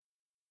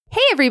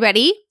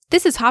everybody.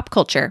 This is Hop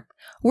Culture.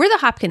 We're the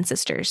Hopkins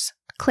sisters,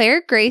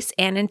 Claire, Grace,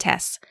 Anne, and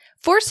Tess.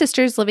 4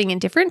 sisters living in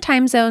different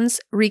time zones,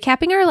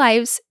 recapping our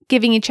lives,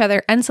 giving each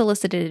other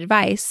unsolicited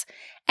advice,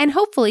 and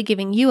hopefully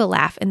giving you a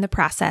laugh in the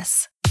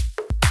process.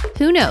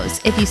 Who knows,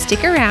 if you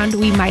stick around,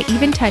 we might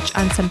even touch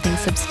on something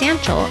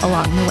substantial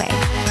along the way.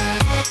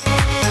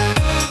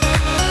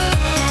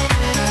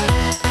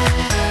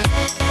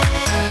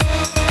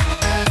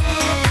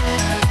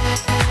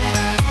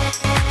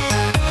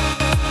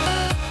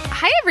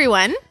 Hi,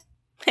 everyone.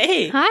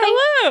 Hey. Hi.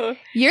 Hello.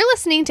 You're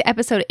listening to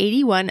episode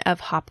 81 of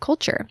Hop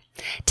Culture.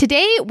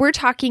 Today, we're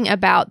talking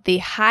about the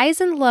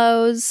highs and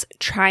lows,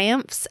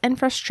 triumphs and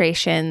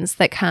frustrations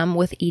that come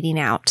with eating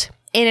out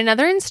in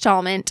another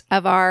installment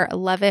of our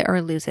Love It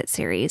or Lose It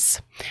series.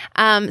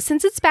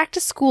 Since it's back to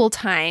school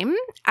time,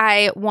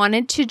 I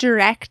wanted to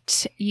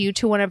direct you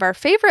to one of our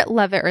favorite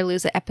Love It or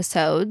Lose It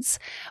episodes,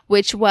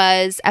 which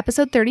was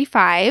episode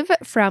 35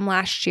 from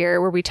last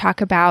year, where we talk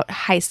about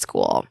high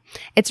school.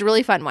 It's a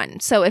really fun one.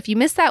 So if you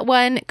missed that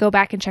one, go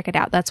back and check it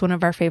out. That's one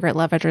of our favorite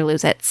Love It or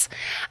Lose It's.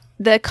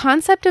 The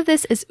concept of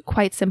this is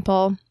quite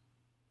simple.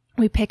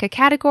 We pick a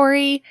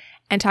category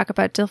and talk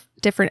about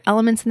different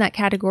elements in that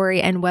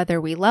category and whether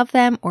we love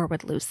them or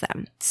would lose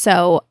them.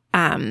 So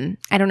I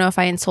don't know if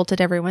I insulted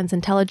everyone's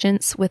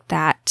intelligence with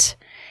that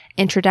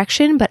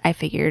introduction, but I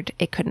figured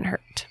it couldn't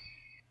hurt.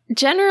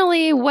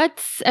 Generally,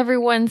 what's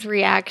everyone's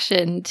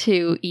reaction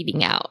to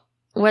eating out?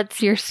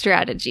 What's your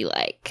strategy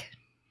like?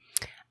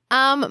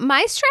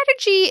 My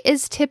strategy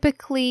is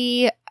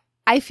typically,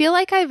 I feel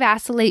like I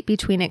vacillate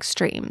between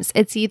extremes.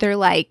 It's either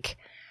like,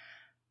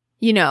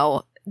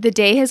 the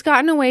day has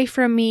gotten away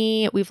from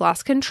me, we've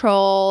lost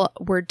control,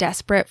 we're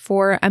desperate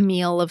for a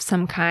meal of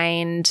some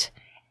kind,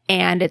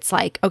 and it's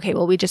like, okay,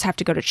 well, we just have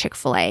to go to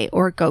Chick-fil-A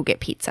or go get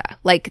pizza.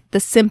 Like the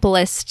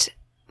simplest,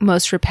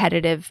 most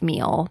repetitive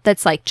meal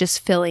that's like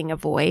just filling a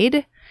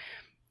void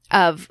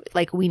of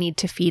like, we need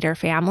to feed our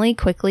family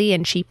quickly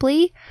and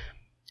cheaply.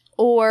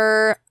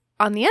 Or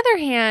on the other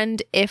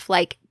hand, if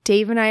like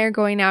Dave and I are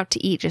going out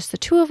to eat, just the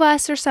two of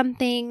us or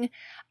something,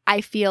 I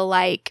feel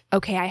like,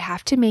 okay, I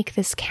have to make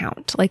this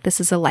count. Like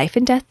this is a life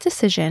and death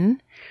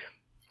decision.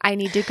 I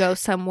need to go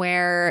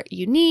somewhere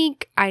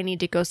unique. I need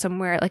to go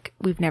somewhere like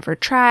we've never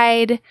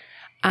tried,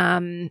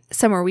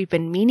 somewhere we've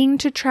been meaning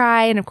to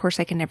try. And of course,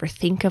 I can never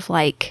think of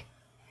like,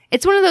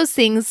 it's one of those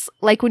things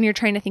like when you're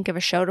trying to think of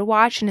a show to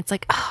watch and it's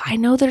like, oh, I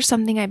know there's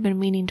something I've been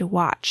meaning to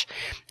watch.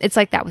 It's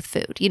like that with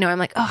food. I'm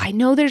like, oh, I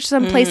know there's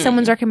some place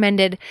someone's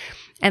recommended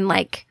and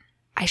like,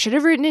 I should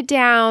have written it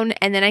down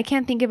and then I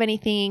can't think of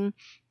anything.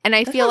 And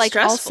I feel like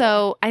stressful.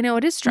 Also, I know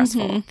it is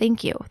stressful. Mm-hmm.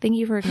 Thank you. Thank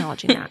you for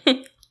acknowledging that.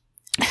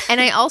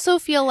 And I also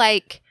feel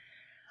like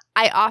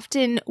I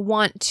often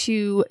want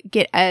to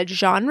get a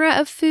genre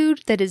of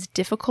food that is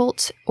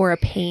difficult or a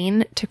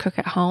pain to cook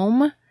at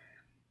home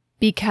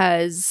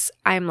because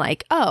I'm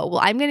like, oh,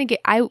 well, I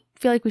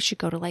feel like we should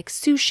go to like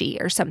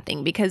sushi or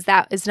something because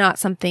that is not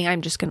something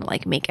I'm just going to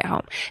like make at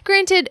home.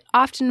 Granted,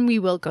 often we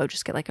will go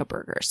just get like a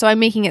burger. So I'm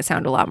making it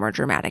sound a lot more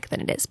dramatic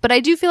than it is. But I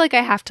do feel like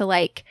I have to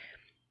like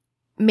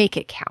make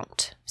it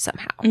count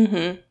somehow.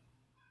 Mm-hmm.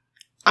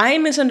 I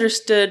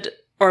misunderstood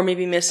or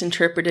maybe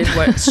misinterpreted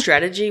what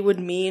strategy would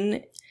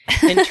mean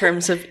in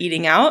terms of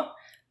eating out.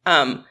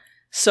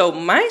 So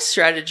my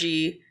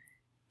strategy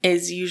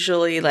is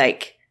usually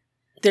like,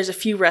 there's a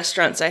few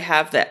restaurants I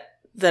have that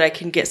I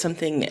can get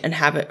something and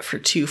have it for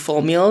 2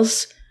 full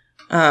meals.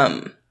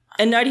 And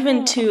not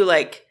even 2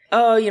 like,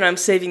 oh, I'm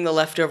saving the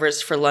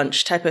leftovers for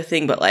lunch type of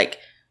thing, but like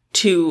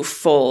 2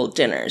 full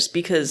dinners,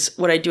 because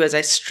what I do is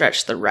I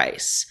stretch the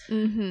rice.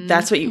 Mm-hmm.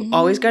 That's what you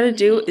always got to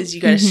do is you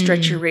got to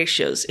stretch your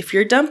ratios. If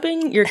you're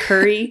dumping your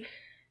curry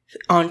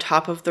on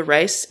top of the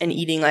rice and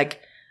eating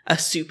like a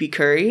soupy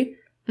curry,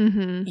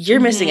 you're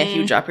missing a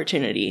huge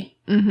opportunity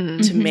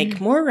to make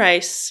more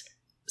rice,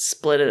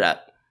 split it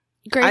up.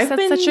 Grace,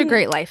 that's such a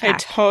great life hack. I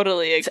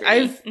totally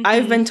agree.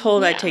 I've been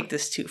told I take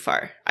this too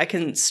far. I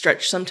can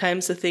stretch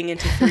sometimes the thing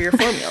into 3 or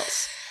 4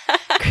 meals.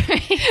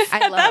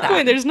 At that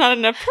point, there's not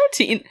enough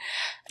protein.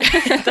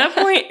 At that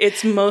point,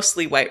 it's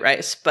mostly white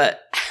rice,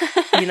 but,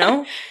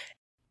 No,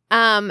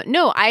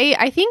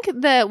 I think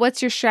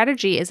what's your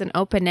strategy is an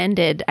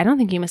open-ended. I don't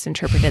think you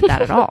misinterpreted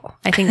that at all.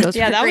 I think those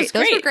were great.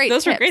 Those were great.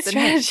 Those were great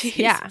strategies.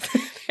 Yeah.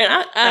 They're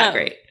not that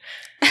great.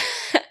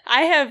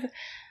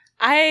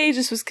 I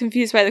just was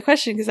confused by the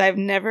question because I've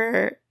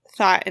never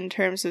thought in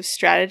terms of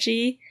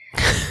strategy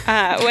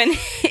when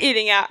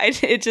eating out.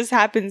 It just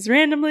happens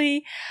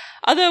randomly.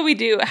 Although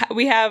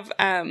we have,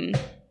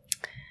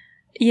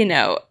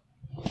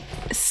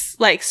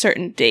 like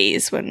certain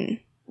days when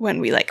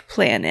we like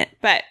plan it,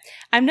 but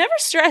I'm never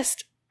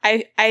stressed.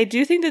 I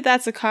do think that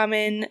that's a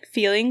common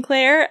feeling,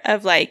 Claire,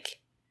 of like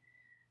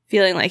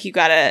feeling like you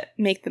gotta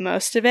make the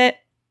most of it.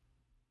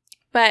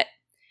 But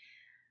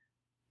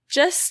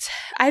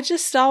I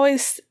just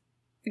always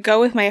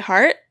go with my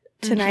heart.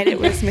 Tonight it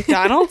was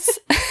McDonald's,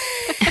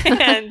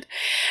 and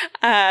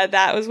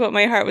that was what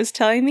my heart was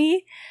telling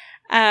me.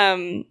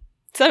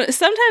 So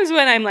sometimes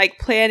when I'm like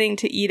planning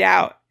to eat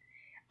out,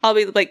 I'll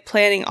be like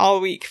planning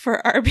all week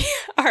for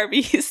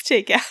Arby's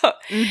takeout.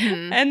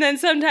 Mhm. And then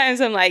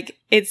sometimes I'm like,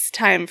 it's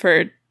time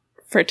for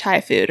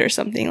Thai food or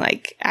something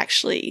like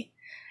actually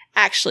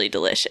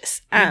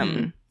delicious.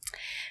 Mhm.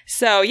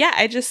 So yeah,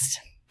 I just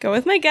go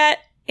with my gut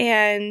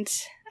and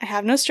I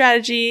have no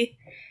strategy.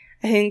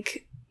 I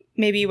think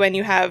maybe when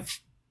you have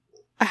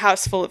a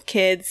house full of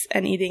kids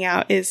and eating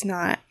out is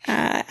not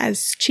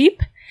as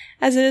cheap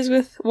as it is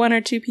with one or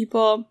two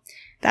people,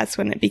 that's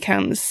when it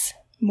becomes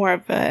more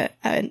of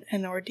an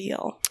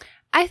ordeal.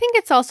 I think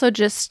it's also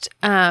just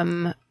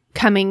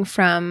coming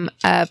from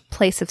a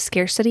place of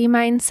scarcity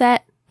mindset,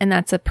 and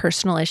that's a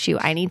personal issue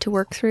I need to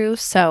work through.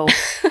 So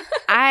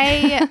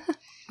I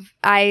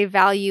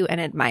value and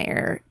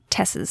admire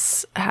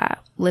Tessa's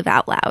live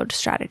out loud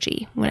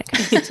strategy when it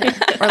comes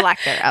to, or lack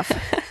thereof.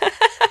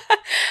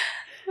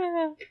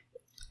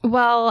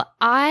 Well,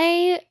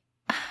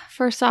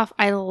 first off,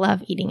 I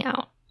love eating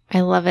out.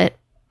 I love it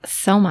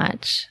so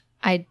much.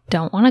 I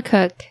don't want to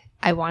cook.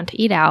 I want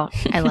to eat out.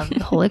 I love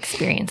the whole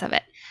experience of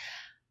it.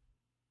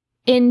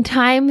 In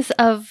times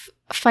of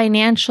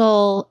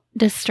financial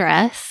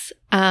distress,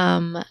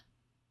 I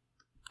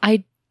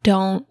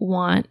don't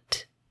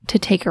want to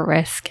take a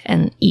risk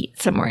and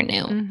eat somewhere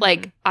new. Mhm.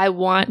 Like, I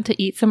want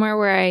to eat somewhere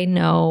where I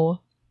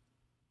know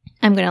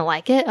I'm going to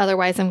like it.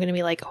 Otherwise, I'm going to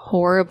be like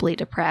horribly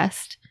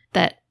depressed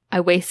that I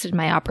wasted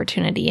my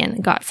opportunity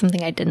and got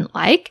something I didn't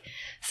like.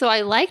 So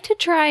I like to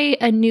try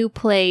a new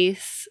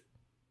place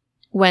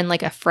when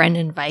like a friend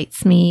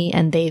invites me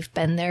and they've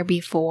been there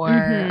before,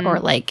 Mhm. or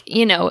like,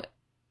 you know,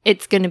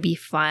 it's going to be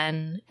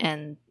fun.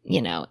 And,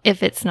 you know,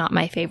 if it's not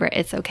my favorite,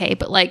 it's okay.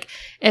 But like,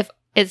 if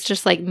it's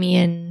just like me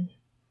and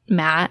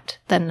Matt,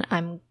 then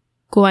I'm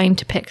going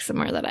to pick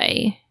somewhere that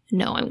I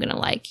know I'm going to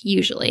like,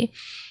 usually.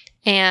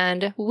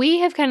 And we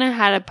have kind of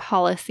had a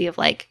policy of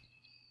like,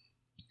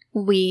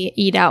 we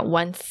eat out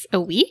once a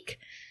week.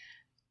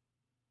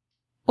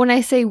 When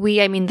I say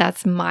we, I mean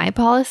that's my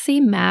policy.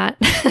 Matt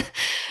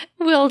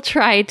will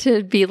try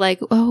to be like,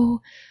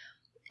 oh,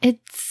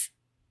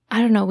 I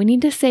don't know, we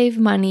need to save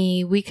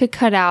money. We could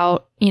cut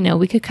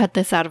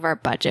this out of our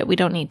budget. We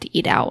don't need to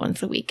eat out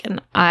once a week.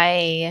 And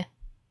I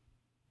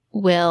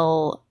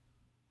will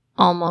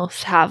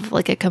almost have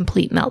like a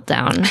complete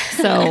meltdown.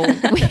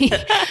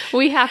 So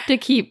we have to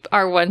keep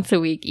our once a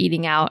week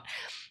eating out.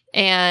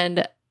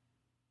 And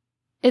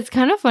it's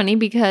kind of funny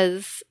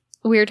because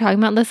we were talking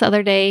about this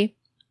other day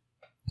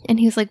and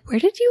he was like, where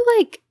did you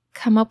like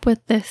come up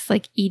with this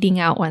like eating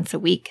out once a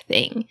week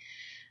thing?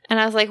 And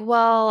I was like,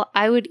 well,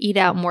 I would eat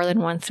out more than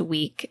once a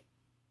week,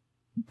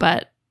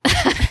 but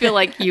I feel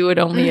like you would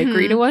only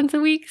agree to once a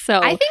week. So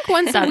I think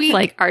once that's a week,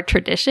 like our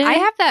tradition. I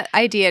have that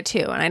idea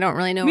too, and I don't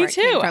really know Me where it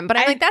came too. from. But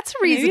I'm like, that's a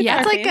reason. maybe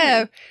That's our like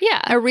family.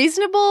 a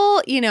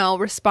reasonable,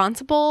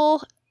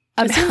 responsible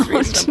It seems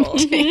amount reasonable.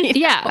 to eat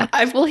Yeah.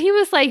 I've- Well, he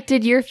was like,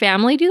 did your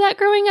family do that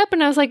growing up?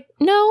 And I was like,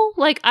 no,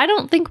 like, I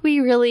don't think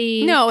we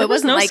really. No, There it was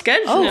wasn't no like,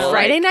 schedule, oh, like-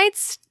 Friday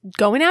nights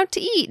going out to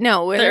eat.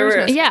 No, there There was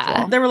no were- Yeah.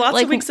 schedule. There were lots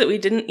Like- of weeks that we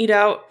didn't eat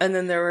out, and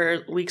then there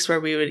were weeks where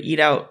we would eat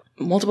out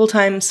multiple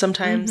times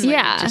sometimes. Mhm. Like, it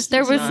Yeah. just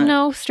There is was not-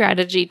 no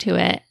strategy to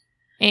it.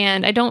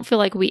 And I don't feel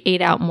like we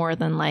ate out more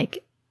than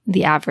like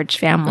the average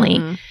family.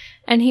 Mhm.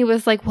 And he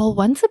was like, well,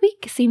 once a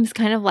week seems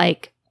kind of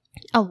like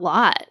a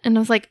lot. And I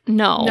was like,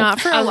 no. Not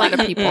for I a was lot like,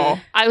 of people.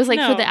 I was like,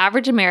 No. for the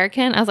average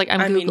American, I was like, I'm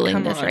I mean, Googling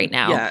come this on. right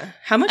now. Yeah.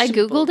 How much? I do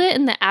people- Googled it,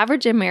 and the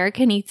average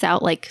American eats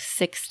out like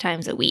 6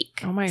 times a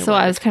week. Oh my So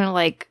I word. was kind of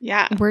like,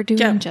 Yeah. we're doing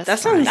Yeah, just that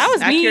fine. sounds- That was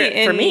me accurate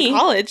in for me.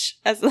 college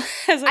as like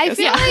I a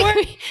feel sophomore.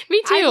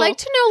 me too. I'd like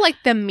to know like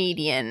the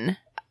median,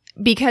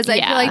 because I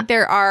Yeah. feel like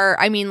there are,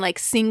 I mean, like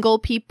single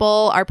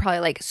people are probably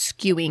like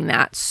skewing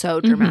that so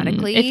Mhm.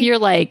 dramatically. If you're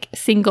like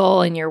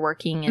single and you're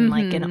working in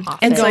like an Mhm. office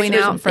and It's going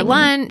like out for something.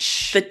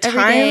 lunch, the every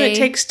time day. it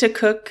takes to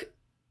cook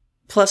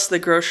plus the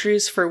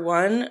groceries for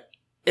one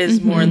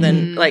is more Mhm.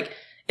 than like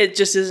it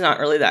just is not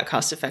really that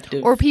cost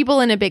effective. or people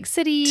in a big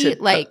city, To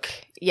like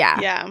cook.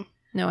 Yeah.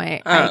 No,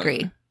 I Um,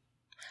 agree.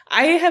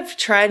 I have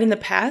tried in the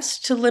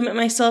past to limit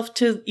myself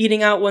to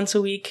eating out once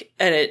a week,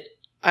 and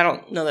I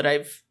don't know that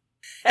I've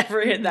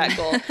ever hit that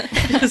goal.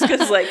 Just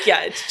because, like,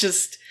 yeah, it's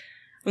just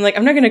I'm like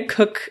I'm not gonna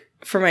cook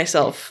for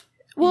myself.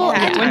 Well, all the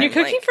Yeah. time, When you're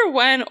cooking like- for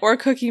one or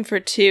cooking for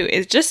two,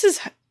 it's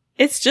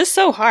just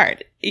so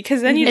hard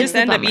because then you It's just a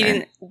end up bummer.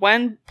 eating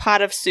one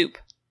pot of soup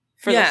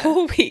for Yeah. the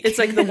whole week. It's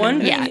like the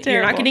one Yeah,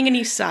 you're not getting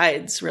any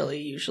sides really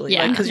usually,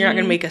 Yeah. because you're not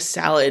gonna Mhm. make a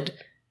salad.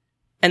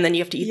 And then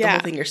you have to eat the Yeah. whole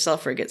thing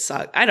yourself or it gets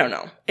soggy. I don't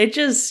know. It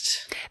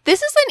just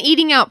this is an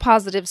eating out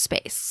positive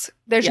space.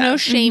 There's Yeah. no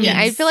shame. Yes.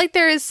 I feel like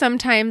there is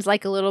sometimes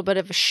like a little bit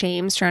of a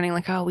shame surrounding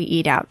like, oh, we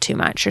eat out too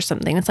much or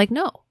something. It's like,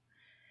 no,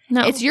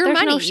 No, it's your there's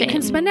money. no You can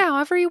shame. spend it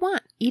however you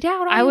want. Eat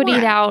out. all I you would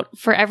want. eat out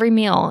for every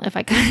meal if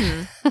I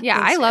could. Yeah,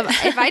 I That's love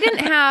fair. If I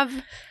didn't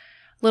have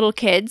little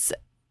kids,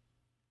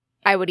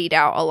 I would eat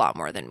out a lot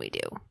more than we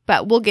do.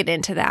 But we'll get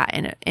into that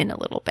in a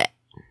little bit.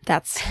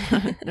 That's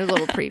a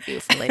little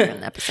preview for later in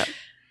the episode.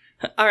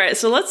 all right.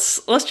 So let's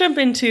jump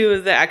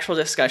into the actual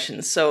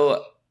discussion.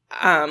 So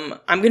I'm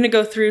going to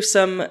go through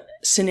some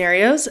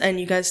scenarios, and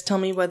you guys tell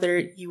me whether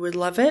you would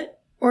love it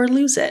or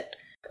lose it?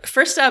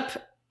 First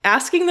up,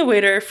 asking the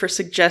waiter for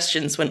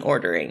suggestions when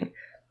ordering.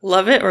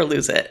 Love it or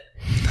lose it?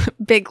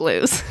 Big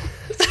lose.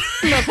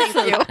 No,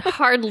 thank you.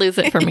 Hard lose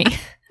it for me.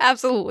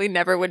 Absolutely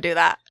never would do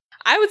that.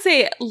 I would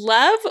say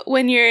love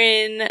when you're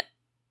in,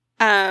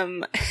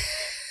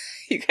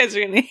 you guys are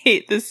going to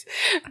hate this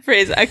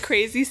phrase, a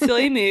crazy,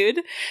 silly mood.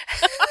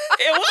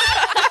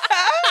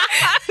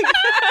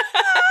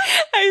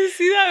 I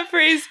see that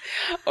phrase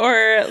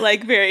or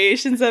like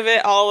variations of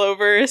it all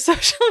over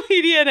social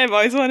media, and I've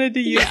always wanted to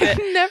use it.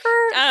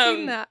 Never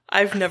seen that.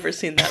 I've never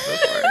seen that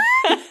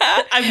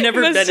before. I've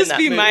never been in that mood. Must just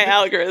be my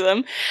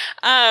algorithm.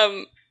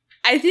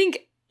 I think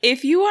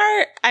if you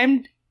are,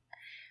 I'm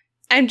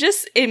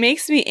just, it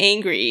makes me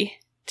angry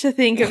to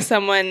think of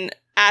someone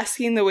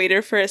asking the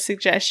waiter for a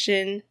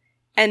suggestion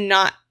and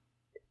not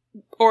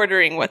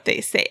ordering what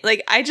they say.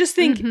 Like, I just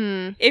think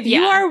if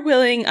you are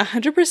willing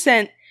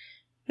 100%,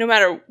 no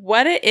matter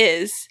what it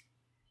is,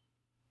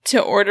 to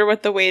order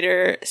what the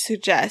waiter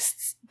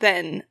suggests,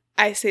 then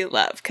I say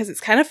love, because it's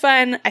kind of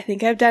fun. I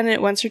think I've done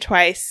it once or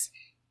twice.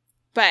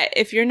 But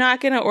if you're not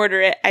going to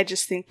order it, I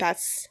just think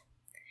that's...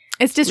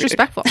 It's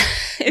disrespectful.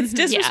 It's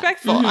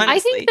disrespectful, Yeah. honestly. I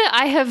think that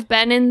I have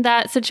been in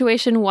that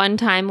situation one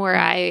time where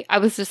I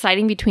was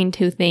deciding between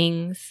two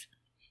things,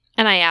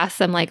 and I asked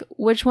them, like,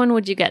 which one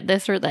would you get,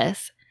 this or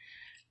this?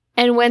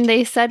 And when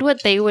they said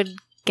what they would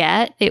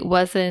get, it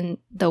wasn't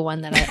the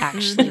one that I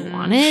actually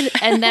wanted.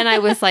 And then I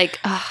was like,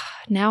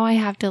 now I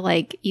have to,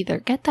 like, either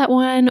get that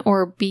one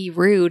or be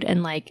rude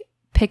and, like,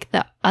 pick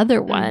the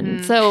other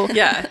one. So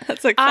Yeah.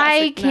 That's a I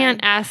classic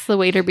can't man. ask the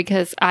waiter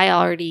because I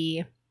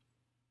already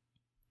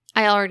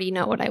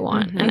know what I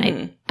want,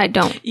 and I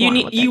don't.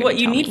 What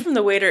you need from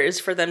the waiter is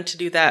for them to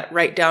do that.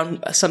 Write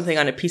down something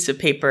on a piece of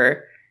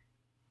paper.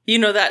 You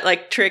know that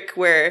like trick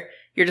where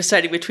you're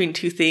deciding between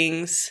two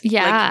things.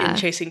 Yeah. Like in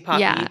Chasing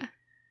Poppy. Yeah.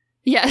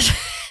 Yes.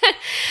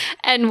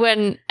 and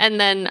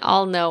then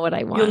I'll know what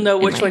I want. You'll know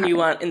in which my one you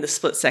heart. want in the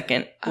split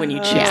second when you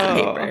choose Oh.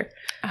 the paper.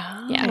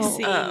 Yeah. I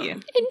see.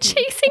 In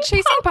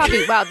Chasing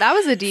Poppy. Wow, that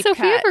was a deep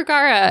Sofia cut.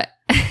 Vergara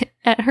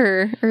at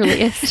her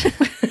earliest.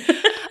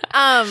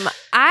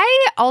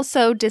 I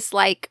also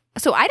dislike.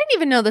 So I didn't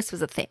even know this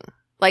was a thing.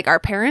 Like our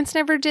parents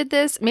never did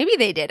this. Maybe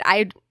they did.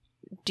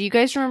 Do you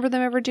guys remember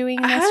them ever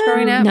doing this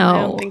growing up? No.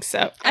 I don't think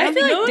so. I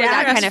feel know like that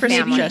Dad kind asked of for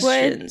family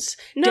suggestions.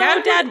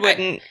 No, Dad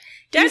wouldn't.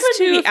 Dad He's would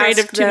too maybe afraid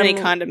of ask too many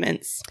them-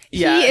 condiments.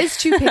 Yeah. He is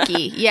too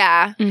picky.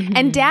 Yeah. Mhm.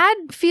 And Dad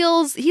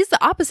feels he's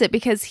the opposite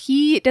because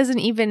he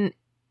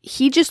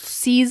just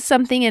sees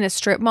something in a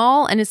strip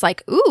mall and is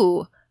like,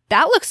 ooh,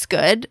 that looks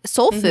good,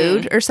 soul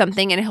food or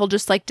something. And he'll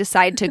just like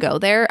decide to go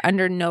there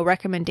under no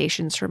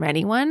recommendations from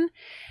anyone.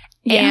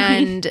 Yeah.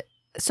 And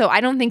so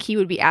I don't think he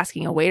would be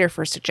asking a waiter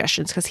for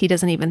suggestions because he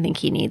doesn't even think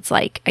he needs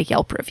like a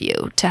Yelp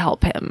review to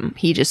help him.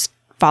 He just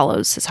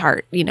follows his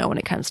heart, when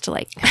it comes to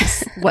like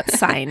what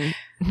sign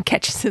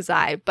catches his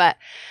eye. But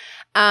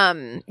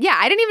yeah,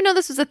 I didn't even know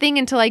this was a thing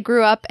until I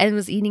grew up and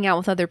was eating out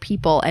with other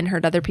people and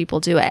heard other people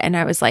do it. And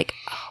I was like,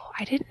 oh,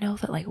 I didn't know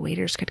that like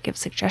waiters could give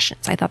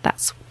suggestions. I thought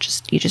that's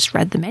just, you just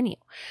read the menu.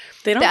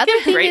 They don't The other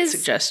give thing great is-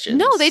 suggestions.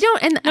 No, they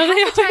don't. And No, they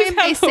half the always time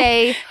they have-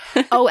 say,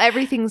 oh,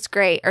 everything's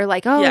great. Or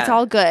like, oh, it's Yeah.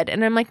 all good.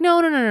 And I'm like, no.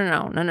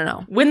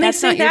 When they That's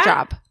say not your that,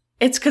 job.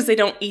 it's because they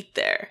don't eat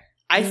there.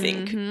 I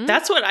think Mhm.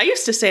 that's what I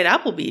used to say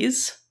at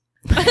Applebee's.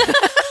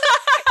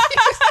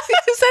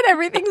 You said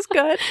everything's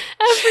good.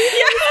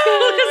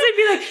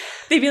 Because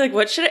they'd be like,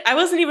 what should I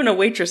wasn't even a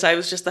waitress, I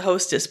was just the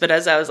hostess, but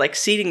as I was like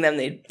seating them,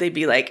 they'd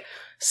be like,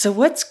 so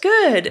what's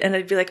good? And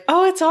I'd be like,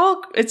 oh,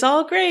 it's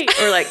all great.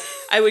 Or like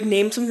I would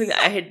name something that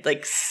I had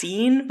like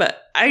seen,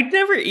 but I'd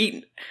never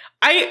eaten.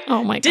 I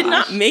Oh my did gosh.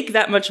 not make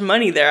that much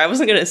money there. I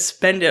wasn't going to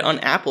spend it on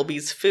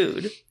Applebee's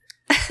food.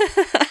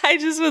 I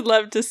just would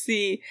love to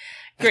see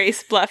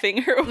Grace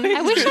bluffing her way.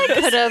 I wish through I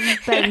this could have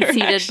been seated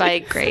interaction. by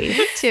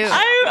Grace. Too.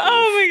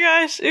 Oh my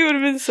gosh, it would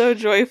have been so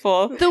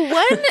joyful. The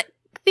one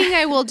thing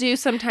I will do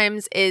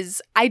sometimes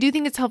is I do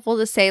think it's helpful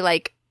to say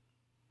like,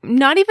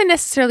 not even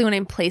necessarily when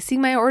I'm placing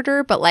my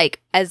order, but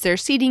like as they're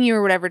seating you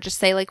or whatever, just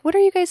say like, what are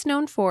you guys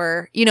known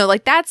for?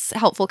 Like that's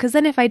helpful because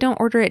then if I don't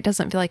order, it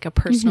doesn't feel like a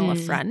personal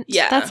Mhm. affront.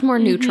 Yeah. That's more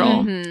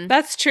neutral. Mhm.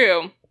 That's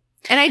true.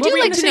 And I What do were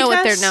you like gonna to say, know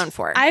what they're Tess? known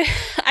for.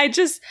 I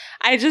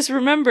just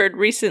remembered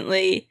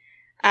recently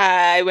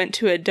I went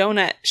to a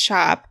donut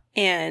shop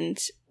and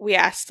we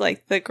asked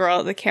like the girl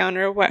at the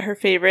counter what her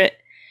favorite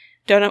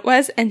donut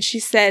was, and she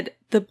said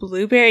the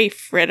blueberry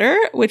fritter,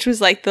 which was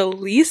like the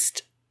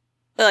least,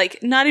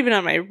 like not even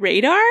on my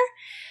radar.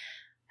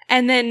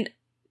 And then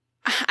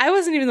I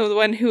wasn't even the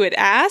one who had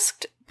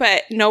asked,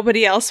 but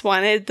nobody else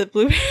wanted the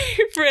blueberry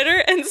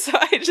fritter, and so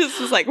I just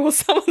was like, well,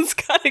 someone's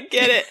got to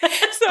get it.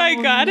 So I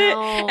Oh, got it,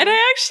 no. and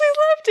I actually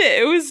loved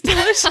it. It was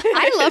delicious.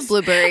 I love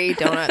blueberry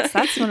donuts.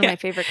 That's one of Yeah. my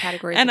favorite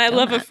categories. And I of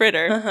love a donut.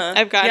 fritter. Uh-huh.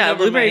 I've gotten over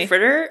blueberry my-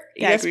 fritter.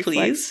 Yes, gag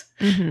please.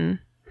 Mhm.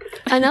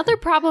 Another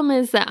problem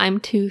is that I'm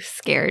too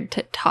scared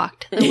to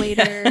talk to the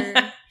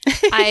waiter.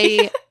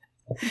 I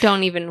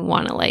don't even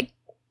want to like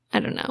I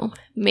don't know,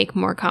 make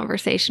more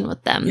conversation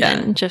with them Yeah.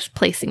 than just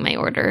placing my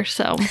order.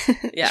 So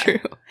Yeah. True.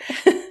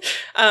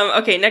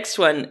 Okay, next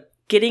one.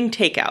 Getting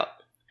takeout.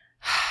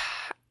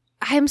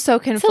 I'm so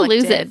it's a conflicted.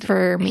 lose it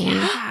for me,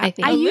 Yeah. I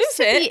think. I used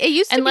to Lose be. It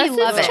used to Unless be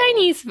love it's it.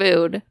 Chinese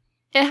food.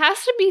 It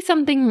has to be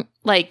something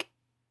like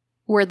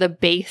where the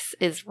base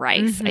is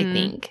rice, I Mhm.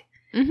 think.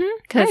 Mm-hmm.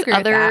 Because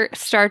other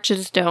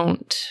starches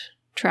don't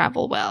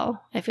travel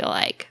well, I feel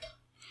like.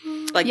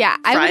 Like yeah,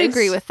 I would fries?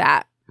 agree with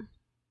that.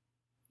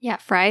 Yeah,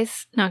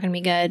 fries, not going to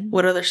be good.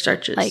 What other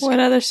starches? Like- What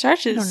other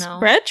starches? I don't know.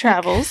 Bread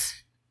travels.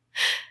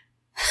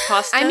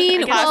 Pasta? I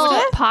mean, guess.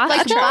 well, Pasta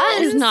like is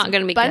buns- not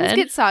going to be Buns good.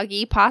 get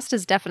soggy.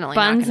 Pasta's definitely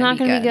Buns not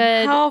going to be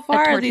good. How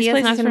far A are these tortilla's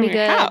places not from gonna be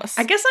your good. house?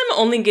 I guess I'm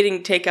only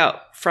getting takeout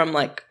from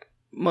like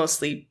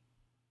mostly.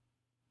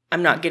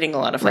 I'm not getting a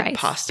lot of like Rice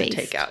pasta based.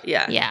 takeout.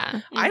 Yeah.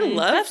 Yeah. I Mhm,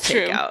 love that's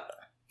true. takeout.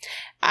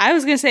 I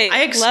was gonna say I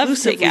love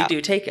exclusively takeout.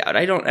 do takeout.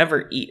 I don't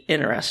ever eat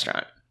in a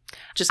restaurant.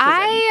 Just because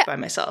I eat by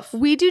myself.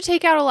 We do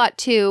take out a lot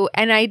too,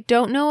 and I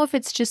don't know if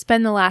it's just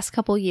been the last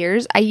couple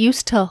years. I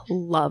used to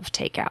love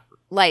takeout.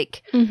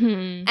 Like,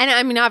 Mm-hmm. and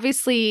I mean,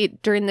 obviously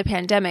during the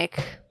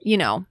pandemic, you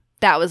know,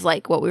 that was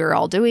like what we were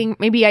all doing.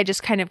 Maybe I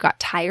just kind of got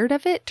tired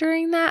of it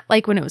during that,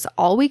 like when it was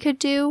all we could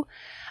do.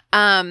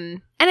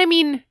 And I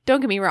mean,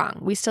 don't get me wrong,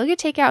 we still get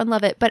takeout and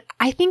love it, but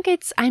I think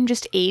I'm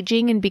just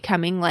aging and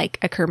becoming like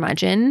a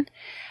curmudgeon.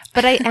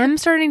 But I am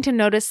starting to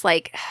notice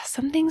like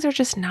some things are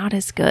just not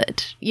as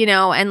good, you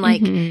know, and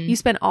like Mhm. you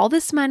spend all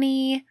this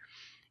money,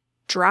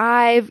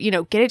 drive, you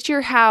know, get it to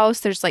your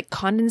house. There's like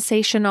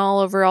condensation all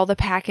over all the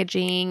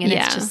packaging. And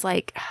Yeah. it's just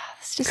like,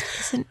 this just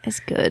isn't as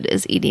good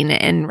as eating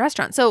it in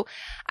restaurants. So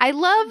I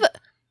love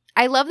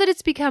that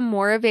it's become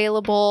more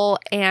available,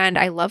 and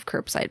I love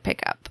curbside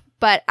pickup.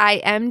 But I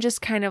am just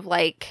kind of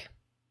like,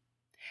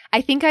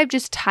 I think I'm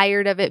just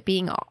tired of it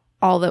being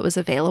all that was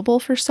available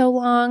for so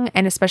long.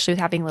 And especially with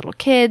having little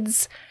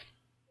kids,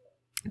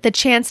 the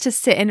chance to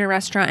sit in a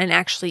restaurant and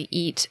actually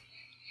eat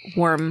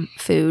warm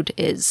food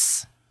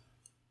is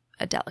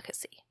a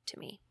delicacy to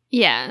me.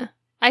 Yeah.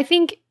 I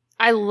think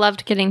I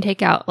loved getting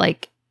takeout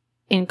like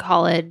in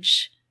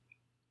college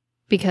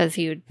because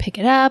you'd pick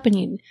it up and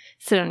you'd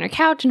sit on your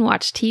couch and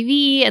watch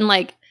TV. And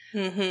like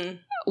Mm-hmm.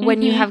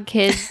 when you Mhm. have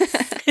kids,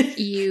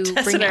 you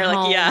Tess bring and I it are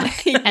home.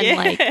 like, yeah. And,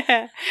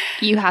 like,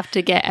 you have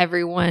to get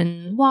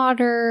everyone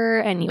water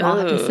and you all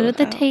have to sit at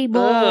the Ooh.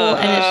 table.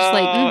 And it's just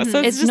like, Oh, so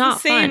it's just not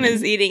the same fun.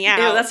 as eating out.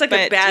 Ew, that's like a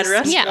but bad just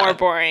restaurant. More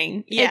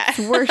boring. Yeah. It's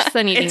worse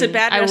than eating. It's a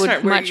bad I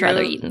restaurant would where much you're,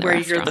 rather eat in the where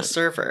restaurant. you're the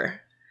server.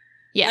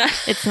 Yeah,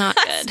 it's not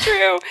good. That's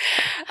true.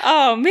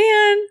 Oh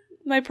man,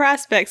 my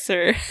prospects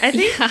are, I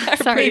think Yeah, are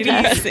sorry, pretty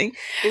Tess. depressing.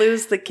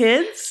 lose the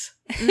kids.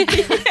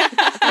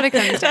 what it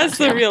comes down That's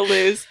to. the real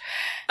lose.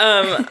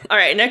 All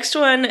right, next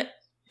one,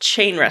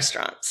 chain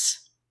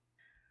restaurants.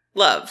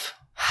 Love.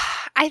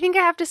 I think I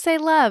have to say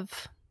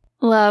love.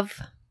 Love.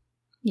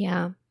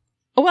 Yeah.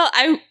 Well,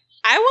 I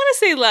want to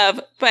say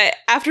love, but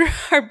after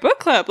our book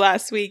club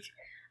last week,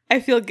 I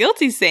feel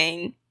guilty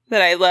saying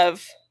that I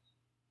love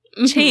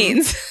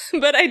chains,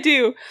 but I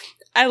do.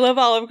 I love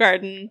Olive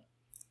Garden.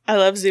 I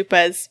love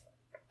Zupas.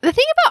 The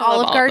thing about I love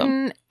Olive all of them.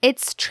 Garden,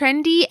 it's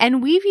trendy,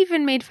 and we've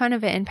even made fun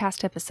of it in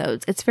past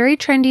episodes. It's very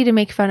trendy to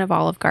make fun of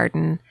Olive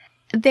Garden.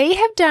 They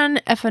have done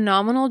a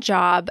phenomenal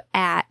job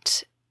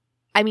at,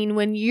 I mean,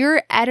 when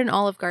you're at an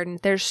Olive Garden,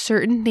 there's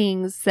certain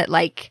things that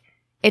like,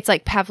 it's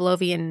like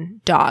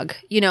Pavlovian dog,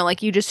 you know,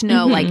 like you just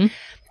know, Mhm. like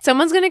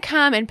someone's going to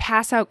come and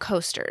pass out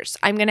coasters.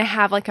 I'm going to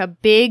have like a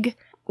big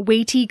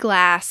weighty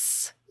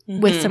glass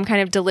with Mhm. some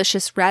kind of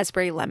delicious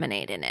raspberry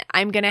lemonade in it.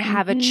 I'm going to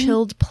have a Mhm.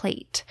 chilled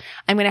plate.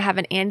 I'm going to have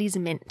an Andy's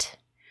mint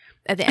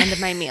at the end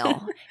of my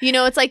meal. You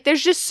know, it's like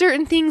there's just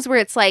certain things where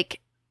it's like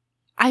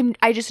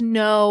I just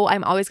know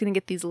I'm always going to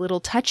get these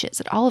little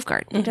touches at Olive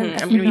Garden. They've done-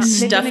 Mhm. I'm going to be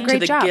they've done a stuffed to great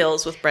the job.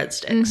 gills with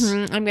breadsticks.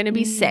 Mhm. I'm going to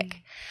be Mm. sick.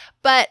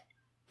 But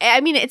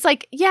I mean, it's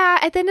like, yeah,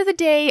 at the end of the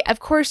day, of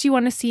course you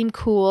want to seem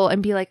cool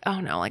and be like, oh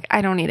no, like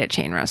I don't eat at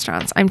chain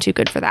restaurants. I'm too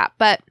good for that.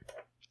 But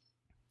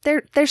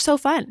they're so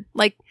fun.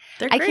 Like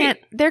They're I great. can't,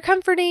 they're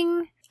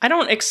comforting. I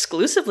don't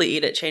exclusively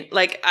eat at chain.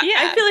 Like I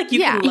Yeah. feel like you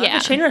can love Yeah.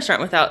 a chain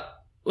restaurant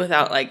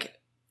without like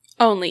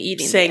Only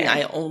eating saying there.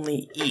 I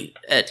only eat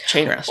at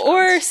chain restaurants.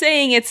 or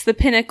saying it's the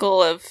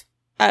pinnacle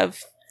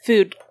of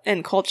food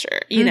and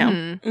culture, you know.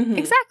 Mhm. Mhm.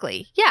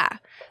 Exactly. Yeah.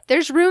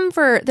 There's room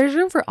for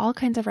all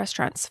kinds of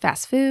restaurants.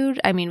 Fast food.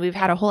 I mean, we've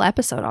had a whole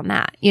episode on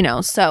that, you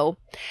know. So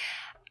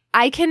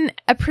I can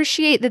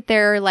appreciate that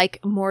there are like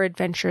more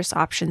adventurous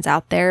options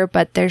out there,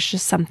 but there's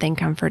just something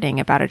comforting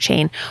about a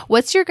chain.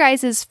 What's your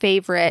guys'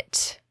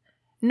 favorite,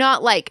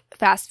 not like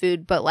fast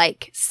food, but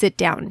like sit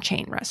down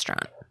chain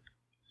restaurant?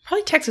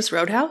 Probably Texas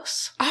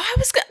Roadhouse. Oh,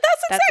 that's That's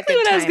a exactly good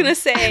what I was time. going to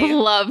I say.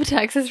 love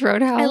Texas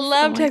Roadhouse. I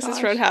love Oh my Texas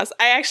gosh. Roadhouse.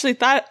 I actually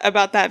thought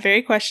about that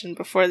very question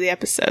before the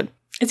episode.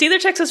 It's either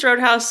Texas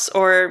Roadhouse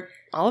or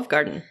Olive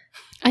Garden.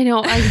 I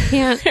know. I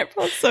can't. They're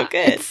both so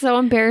good. It's so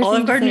embarrassing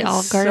Olive Garden to say is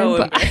Olive Garden, so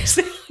but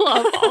embarrassing. I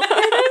love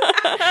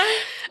Olive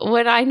Garden.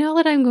 When I know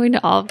that I'm going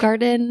to Olive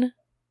Garden,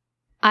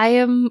 I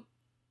am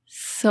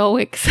so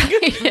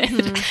excited.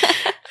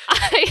 Mhm.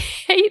 I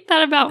hate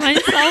that about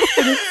myself,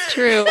 but it's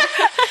true.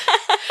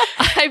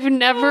 I've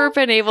never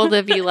been able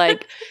to be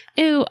like,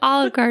 ew,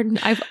 Olive Garden.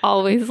 I've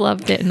always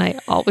loved it, and I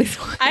always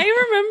want it. I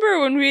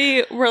remember when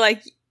we were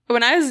like,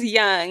 when I was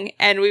young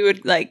and we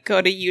would like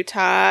go to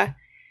Utah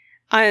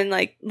on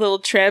like little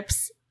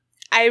trips,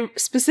 I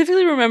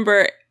specifically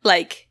remember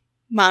like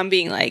mom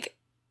being like,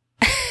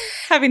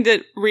 having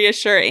to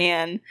reassure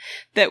Anne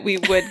that we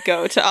would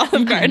go to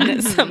Olive Garden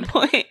at some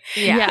point.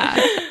 Yeah.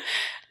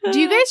 Do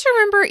you guys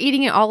remember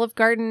eating at Olive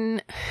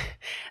Garden?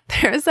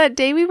 There was that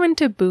day we went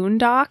to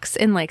Boondocks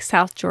in like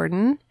South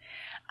Jordan.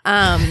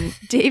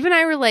 Dave and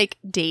I were like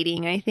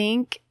dating, I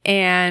think,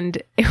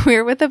 and we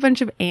were with a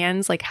bunch of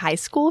Anne's like high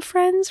school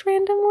friends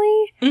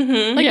randomly,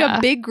 like Yeah.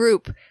 a big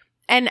group.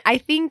 And I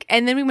think,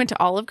 and then we went to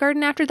Olive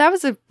Garden after. That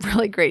was a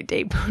really great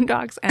day,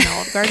 Boondocks and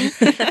Olive Garden.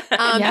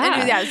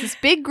 And it was this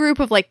big group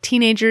of like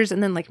teenagers,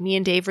 and then like me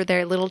and Dave were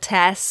there, little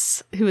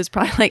Tess, who was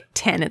probably like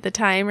 10 at the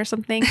time or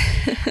something.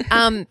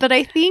 But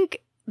I think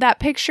that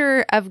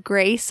picture of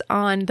Grace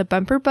on the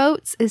bumper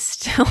boats is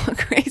still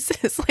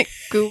Grace's like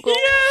Google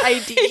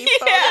ID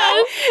photo.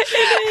 Yeah,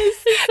 it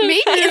is. It's so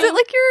Maybe, cute. is it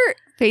like your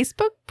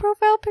Facebook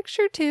profile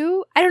picture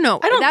too? I don't know.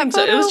 I don't That think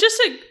so. It photo- was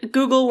just a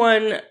Google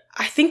one.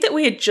 I think that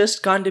we had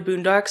just gone to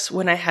Boondocks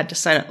when I had to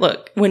sign up.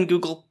 Look, when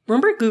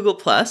remember Google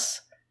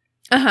Plus?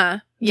 Uh-huh.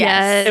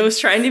 Yes. It was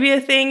trying to be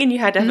a thing and you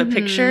had to have Mhm. a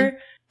picture.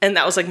 And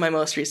that was like my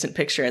most recent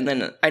picture. And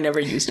then I never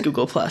used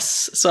Google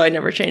Plus, so I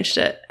never changed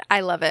it. I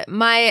love it.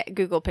 My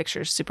Google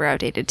picture's super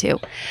outdated too.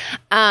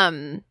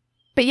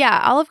 But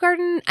yeah, Olive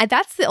Garden,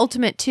 that's the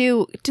ultimate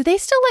too. Do they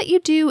still let you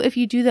do, if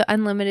you do the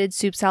unlimited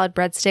soup salad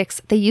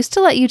breadsticks, they used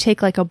to let you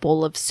take like a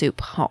bowl of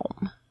soup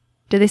home.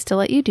 Do they still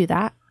let you do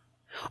that?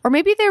 Or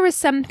maybe there was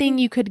something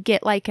you could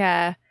get like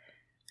a,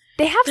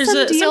 they have some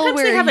deal sometimes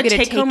where they have you a get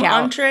take-home takeout.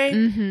 entree.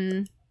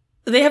 Mm-hmm.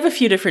 They have a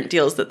few different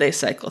deals that they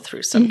cycle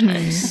through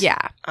sometimes.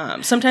 Yeah.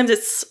 Sometimes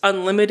it's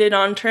unlimited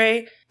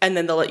entree, and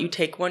then they'll let you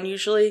take one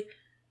usually.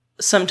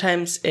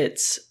 Sometimes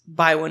it's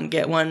buy one,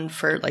 get one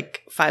for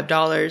like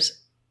 $5.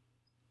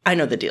 I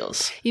know the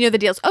deals. You know the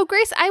deals. Oh,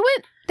 Grace, I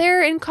went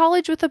there in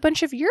college with a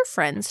bunch of your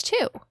friends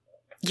too.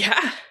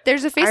 Yeah.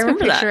 There's a Facebook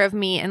remember picture that. of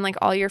me and like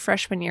all your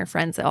freshman year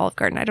friends at Olive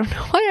Garden. I don't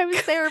know why I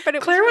was there, but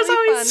it Claire was was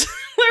really always. fun.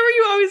 Where were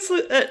you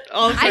always at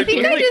Olive I Garden? think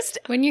You were I like- just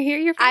When you hear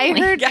your I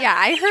family. heard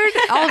I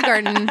heard Olive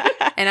Garden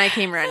and I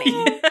came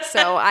running.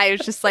 So I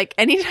was just like,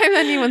 anytime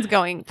anyone's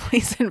going,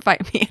 please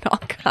invite me and I'll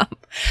come.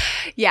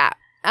 Yeah.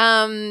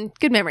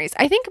 Good memories.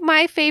 I think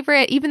my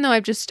favorite, even though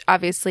I've just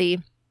obviously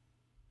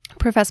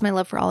professed my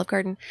love for Olive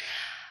Garden,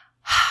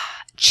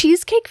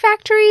 Cheesecake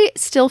Factory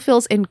still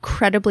feels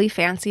incredibly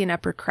fancy and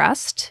upper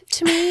crust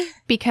to me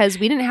because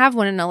we didn't have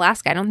one in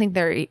Alaska. I don't think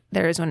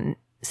there is one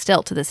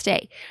still to this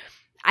day.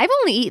 I've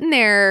only eaten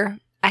there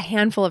a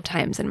handful of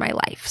times in my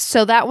life.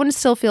 So that one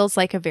still feels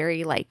like a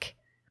very like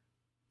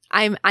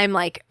I'm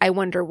like, I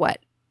wonder what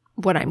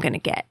I'm going to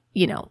get,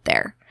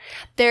 there.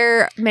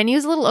 Their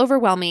menu's a little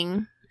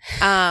overwhelming.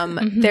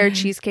 Their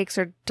cheesecakes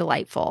are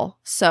delightful.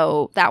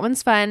 So that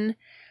one's fun.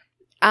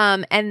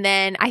 And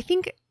then I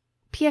think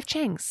P.F.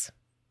 Chang's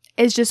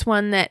is just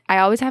one that I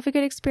always have a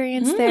good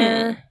experience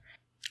there.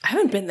 I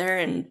haven't been there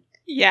in.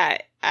 Yeah,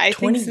 I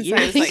 20 think since years.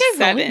 I I was think like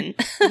I've only-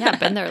 7. Yeah,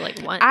 been there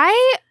like once.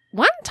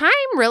 One time,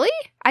 really?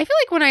 I feel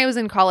like when I was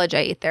in college, I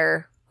ate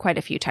there quite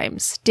a few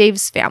times.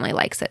 Dave's family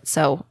likes it,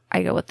 so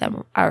I go with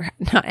them. Or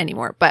not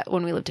anymore, but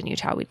when we lived in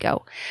Utah, we'd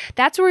go.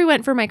 That's where we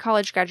went for my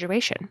college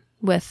graduation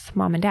with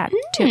mom and dad,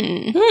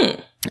 too.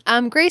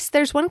 Grace,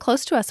 there's one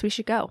close to us. We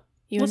should go.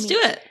 Let's do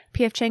it.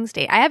 P.F. Chang's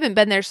Day. I haven't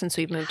been there since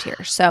we've moved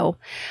here, so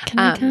Can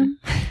I come?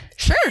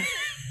 sure.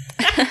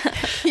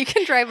 You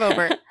can drive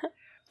over.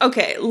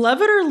 Okay,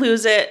 love it or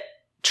lose it.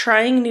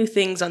 Trying new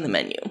things on the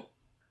menu.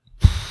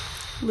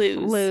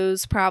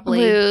 Lose, probably.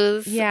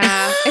 Lose.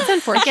 Yeah, it's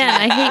unfortunate. Again,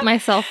 I hate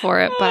myself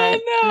for it,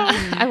 but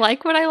Oh, I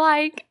like what I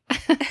like.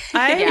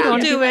 I Yeah. will Don't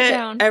do keep it it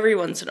down. every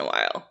once in a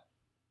while,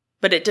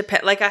 but it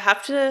depends. Like I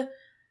have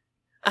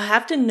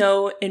to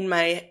know in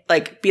my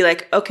be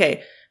like, okay,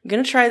 I'm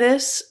gonna try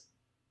this,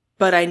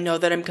 but I know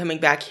that I'm coming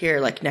back here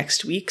like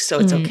next week, so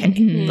it's okay.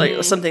 Mhm.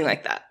 Like something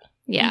like that.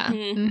 Yeah.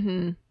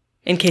 Mm-hmm.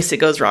 In case it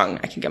goes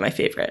wrong, I can get my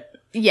favorite.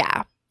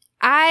 Yeah.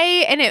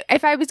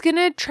 If I was going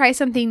to try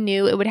something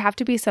new, it would have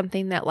to be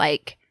something that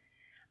like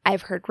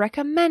I've heard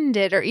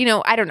recommended or,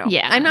 I don't know.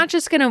 Yeah. I'm not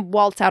just going to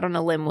waltz out on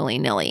a limb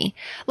willy-nilly.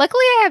 Luckily,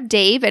 I have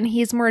Dave and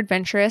he's more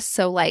adventurous.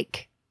 So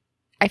like,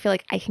 I feel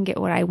like I can get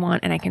what I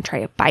want and I can try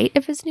a bite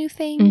of his new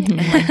thing Mhm.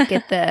 and like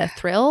get the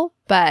thrill.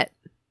 But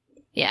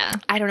Yeah.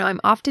 I don't know.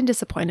 I'm often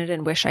disappointed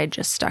and wish I'd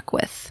just stuck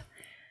with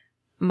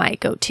my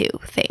go-to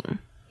thing.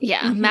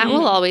 Yeah. Mhm. Matt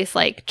will always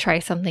like try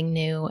something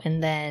new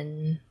and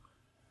then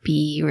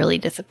be really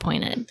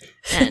disappointed.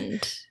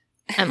 And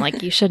I'm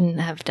like, you shouldn't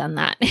have done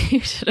that.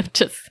 You should have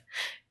just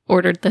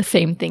ordered the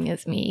same thing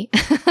as me.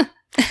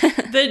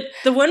 The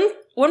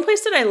one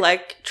place that I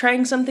like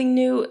trying something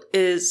new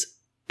is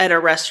at a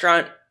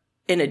restaurant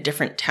in a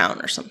different town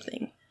or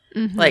something.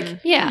 Mhm. Like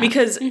Yeah.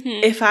 because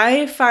Mhm. if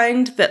I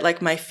find that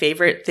like my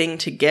favorite thing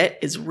to get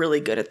is really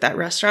good at that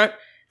restaurant,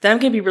 then I'm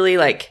gonna be really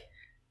like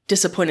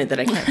disappointed that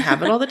I can't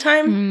have it all the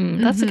time.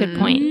 That's a good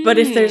point. But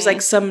if there's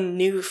like some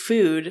new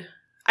food,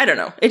 I don't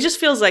know. It just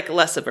feels like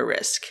less of a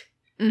risk.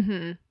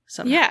 Mm-hmm.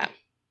 Somehow. Yeah,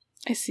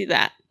 I see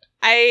that.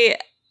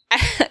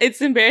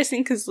 It's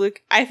embarrassing because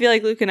I feel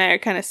like Luke and I are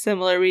kind of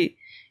similar. We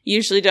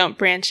usually don't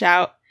branch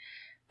out.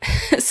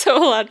 So a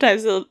lot of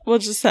times we'll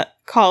just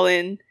call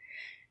in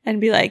and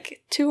be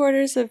like, 2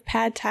 orders of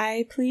pad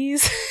thai,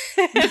 please.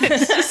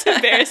 It's just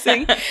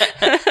embarrassing.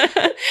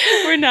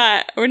 We're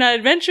not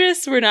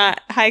adventurous. We're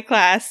not high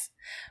class.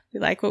 We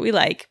like what we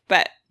like.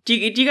 But Do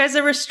you guys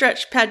ever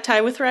stretch pad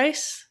thai with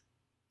rice?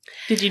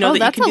 Did you know that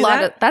that's you can do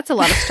that? that's a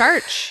lot of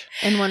starch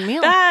in one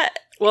meal.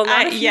 Well,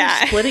 not if yeah.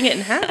 you're splitting it in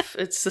half.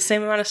 It's the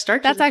same amount of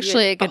starch. That's as if you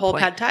actually get a good whole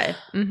point. pad thai.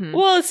 Mm-hmm.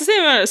 Well, it's the same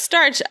amount of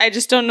starch. I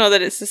just don't know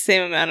that it's the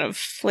same amount of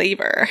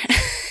flavor.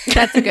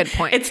 That's a good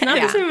point. It's not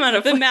Yeah. the same amount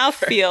of The flavor.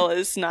 mouthfeel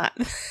is not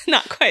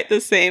quite the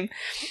same.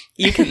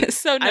 You can.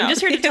 So no, I'm just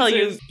here to tell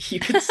you,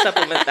 you can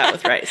supplement that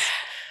with rice.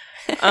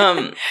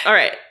 All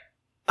right.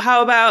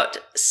 How about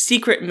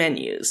secret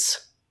menus?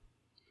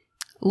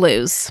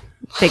 Lose.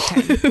 Big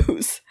time.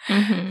 lose.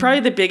 Mhm.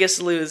 Probably the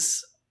biggest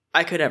lose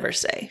I could ever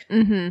say.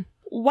 Mm-hmm.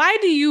 Why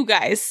do you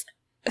guys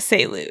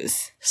say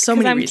lose? So 'Cause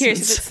many I'm reasons.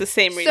 curious if it's the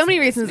same reason. So many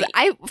as reasons. me.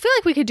 I feel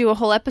like we could do a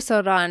whole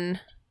episode on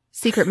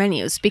secret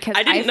menus because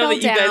I didn't know that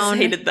you guys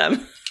hated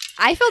them.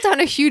 I fell down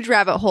a huge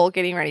rabbit hole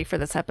getting ready for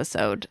this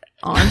episode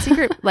on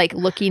secret, like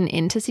looking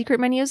into secret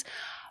menus.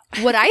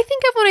 What I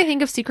think of when I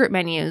think of secret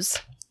menus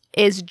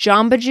is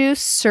Jamba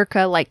Juice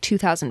circa like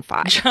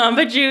 2005.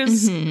 Jamba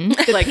Juice,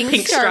 Mhm. like Pink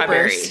pink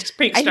strawberry. Starburst.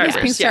 Pink I think it's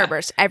Starburst, Pink yeah.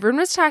 Starburst. Everyone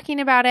was talking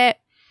about it.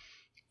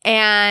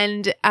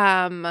 And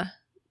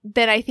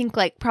then I think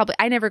like probably,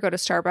 I never go to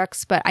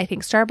Starbucks, but I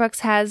think Starbucks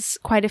has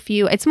quite a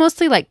few. It's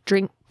mostly like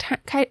drink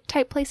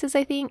type places,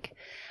 I think.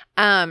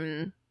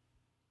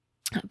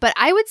 But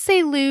I would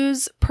say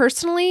lose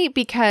personally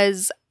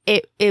because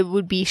it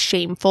would be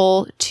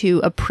shameful to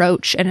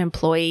approach an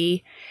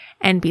employee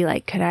and be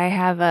like, could I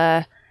have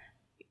a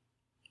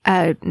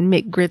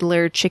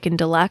McGriddler chicken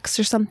deluxe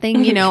or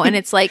something, you know? And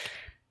it's like,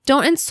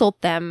 don't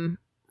insult them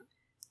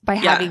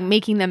by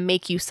making them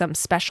make you some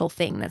special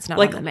thing that's not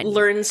Like on the menu.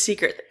 learn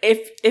secret.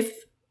 If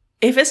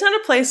it's not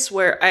a place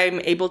where I'm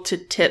able to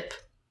tip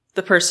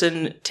the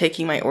person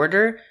taking my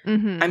order,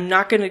 Mhm. I'm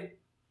not going to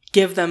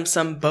give them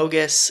some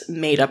bogus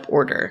made up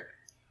order.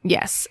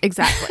 Yes,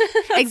 exactly.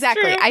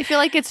 Exactly. true. I feel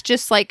like it's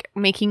just like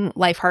making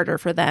life harder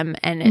for them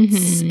and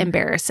it's Mhm.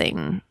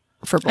 embarrassing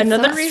for both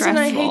Another of us. reason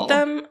I stressful. hate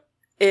them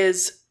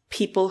is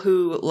people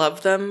who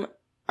love them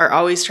are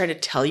always trying to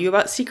tell you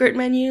about secret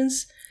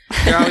menus.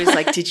 They're always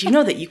like, did you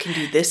know that you can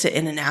do this at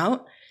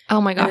In-N-Out?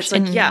 Oh my And gosh. it's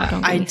like, In-N-Out, yeah,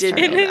 don't get I me did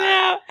started. know In and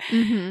out.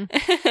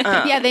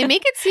 Mhm. Yeah, they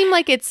make it seem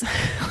like it's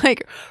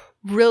like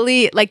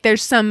really like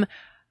there's some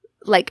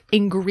like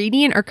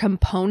ingredient or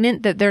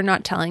component that they're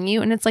not telling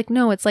you. And it's like,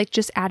 no, it's like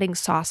just adding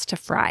sauce to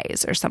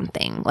fries or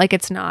something. Like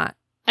it's not.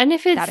 And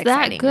if it's That that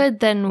exciting. good,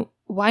 then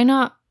why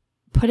not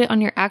put it on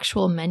your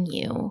actual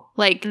menu?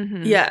 Like,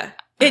 Mhm. Yeah.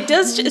 It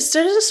does just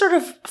sort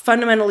of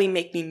fundamentally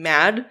make me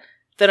mad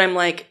that I'm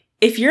like,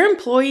 if your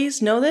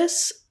employees know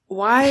this,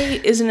 why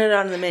isn't it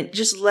on the menu?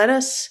 Just let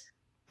us,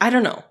 I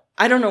don't know.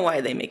 I don't know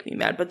why they make me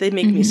mad, but they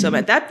make me so Mhm.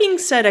 mad. That being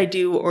said, I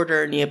do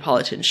order a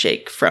Neapolitan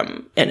shake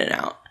from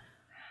In-N-Out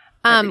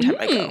every time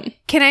I go.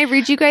 Can I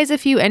read you guys a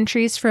few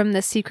entries from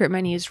the Secret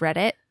Menus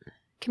Reddit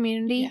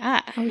community?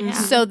 Yeah. oh yeah.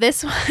 So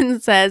this one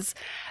says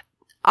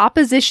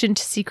opposition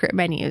to secret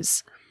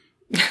menus.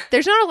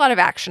 There's not a lot of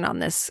action on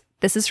this.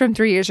 This is from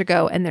 3 years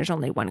ago and there's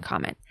only one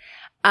comment.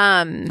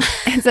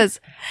 It says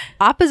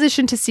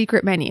opposition to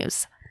secret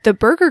menus. The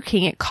Burger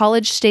King at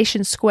College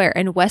Station Square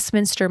in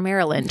Westminster,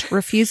 Maryland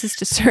refuses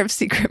to serve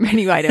secret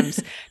menu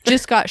items.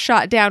 Just got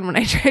shot down when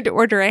I tried to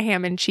order a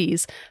ham and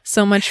cheese.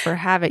 So much for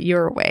have it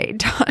your way,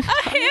 Don.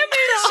 Ham and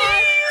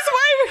cheese.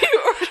 Why were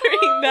you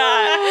ordering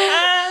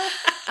that?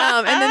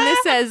 And then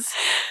this says,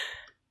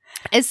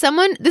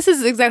 this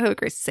is exactly what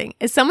Grace is saying.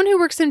 As someone who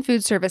works in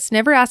food service,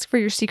 never ask for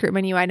your secret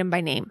menu item by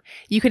name.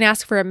 You can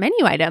ask for a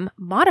menu item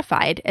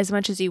modified as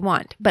much as you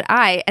want. But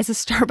I, as a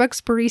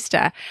Starbucks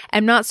barista,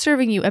 am not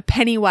serving you a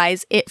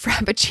Pennywise It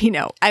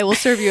Frappuccino. I will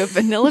serve you a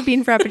vanilla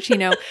bean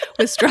Frappuccino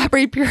with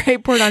strawberry puree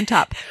poured on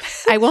top.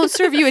 I won't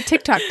serve you a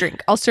TikTok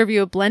drink. I'll serve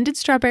you a blended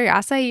strawberry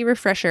acai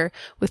refresher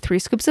with 3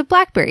 scoops of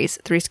blackberries,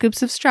 3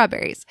 scoops of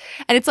strawberries.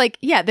 And it's like,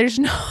 yeah, there's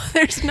not,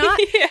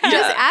 Yeah.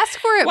 just ask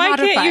for it Why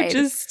modified. can't you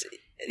just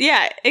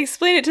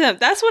explain it to them?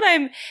 That's what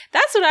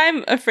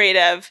I'm afraid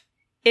of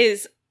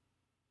is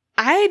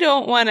I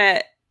don't want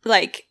to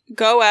like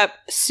go up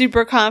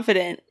super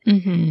confident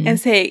Mhm. and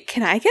say,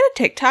 "Can I get a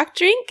TikTok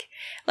drink?"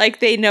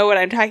 Like they know what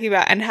I'm talking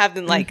about and have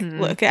them like Mhm.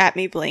 look at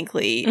me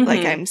blankly Mhm.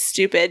 like I'm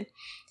stupid.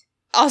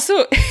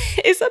 Also,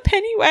 is a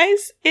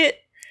Pennywise It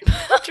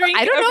drink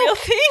I don't a know. real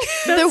thing?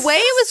 The way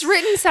it was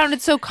written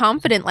sounded so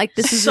confident, like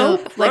this is So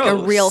like a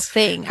gross. real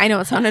thing. I know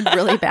it sounded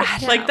really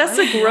bad. Like, that's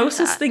the why would you want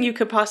grossest that? thing you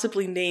could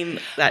possibly name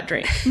that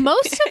drink.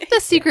 Most of the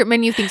secret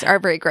menu things are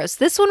very gross.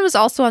 This one was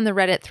also on the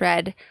Reddit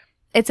thread.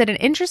 it said, an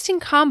interesting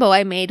combo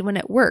I made when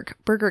at work.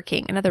 Burger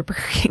King, another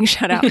Burger King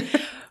shout out.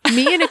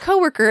 Me and a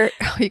coworker,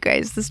 oh, you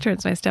guys, this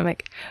turns my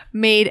stomach,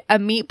 made a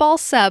meatball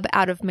sub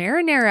out of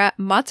marinara,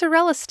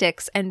 mozzarella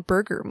sticks, and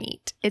burger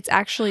meat. It's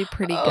actually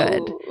pretty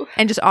good.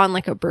 And just on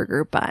like a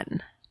burger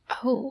bun.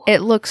 Oh.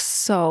 It looks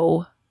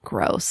so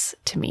gross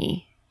to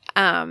me.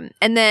 And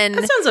then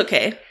That sounds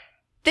okay.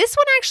 this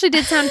one actually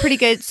did sound pretty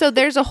good. So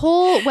there's a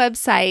whole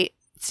website,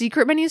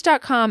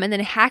 secretmenus.com and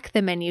then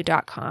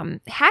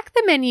hackthemenu.com. Hack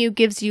the Menu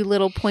gives you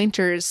little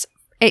pointers.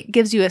 It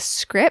gives you a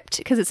script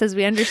because it says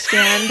we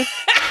understand.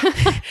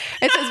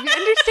 It says we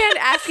understand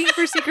asking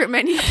for secret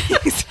menu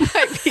things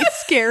might be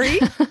scary.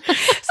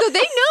 So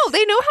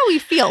they know how we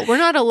feel. We're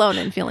not alone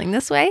in feeling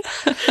this way.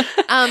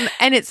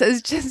 And it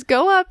says just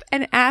go up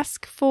and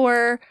ask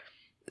for.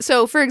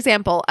 So, for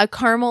example, a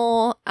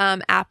caramel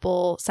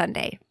apple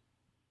sundae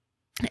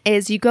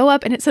is you go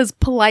up and it says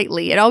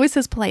politely. It always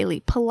says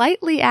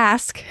politely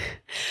ask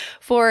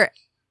for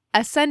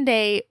a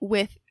sundae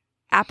with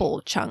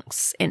apple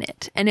chunks in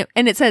it. And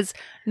it says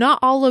not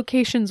all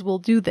locations will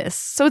do this.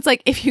 So it's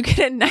like if you get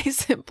a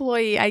nice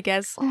employee, I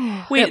guess.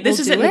 Wait, this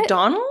is at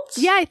McDonald's?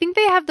 Yeah, I think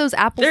they have those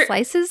apple They're-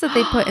 slices that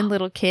they put in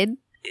little kid.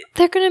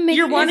 They're going to make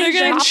You're wanting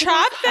They're going to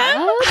chop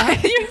them?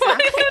 up? You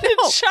wanted them to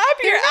No, chop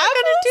your They're not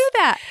going to do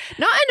that.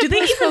 Not in Do a they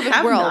even post-COVID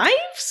have world.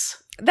 knives?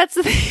 That's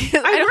the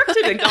thing. I worked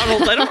at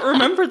McDonald's. I don't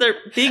remember there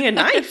being a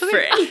knife for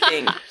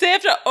anything. They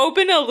have to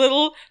open a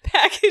little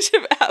package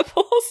of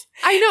apples.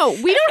 I know.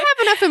 We don't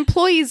have enough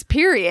employees,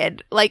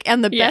 period. Like,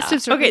 and the Yeah. best of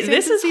Okay, circumstances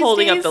this is these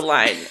holding up days. the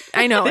line.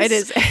 I know, it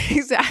This- is.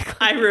 Exactly.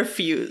 I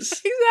refuse.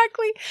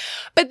 Exactly.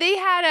 But they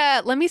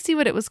had let me see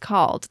what it was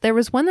called. There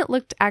was one that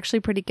looked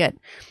actually pretty good.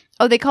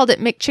 Oh, they called it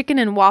McChicken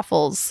and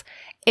Waffles.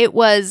 It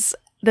was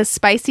the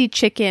spicy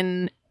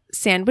chicken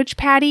sandwich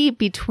patty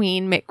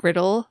between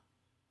McGriddle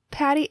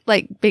patty,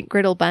 like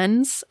McGriddle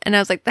buns. And I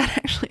was like, that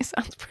actually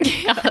sounds pretty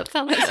Yeah, good. that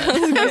sounds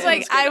I was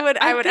like, I would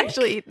I think-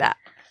 actually eat that.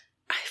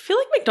 I feel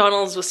like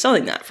McDonald's was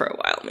selling that for a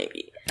while,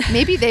 maybe.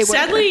 Maybe they would.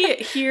 Sadly,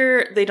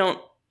 here they don't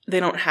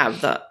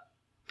have the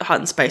hot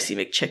and spicy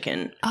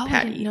McChicken oh, I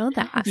patty. didn't know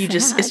that.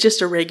 It's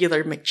just a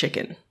regular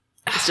McChicken.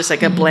 It's just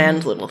like a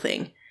bland little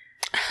thing.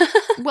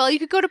 Well, you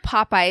could go to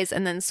Popeyes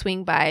and then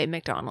swing by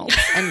McDonald's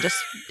and just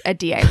a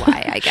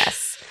DIY, I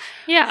guess.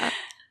 Yeah.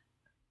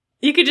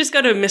 You could just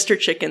go to Mr.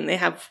 Chicken. They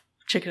have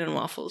chicken and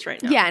waffles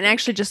right now. Yeah, and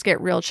actually just get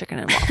real chicken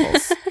and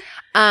waffles.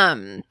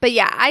 But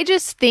yeah, I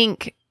just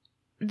think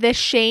the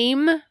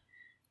shame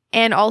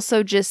and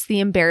also just the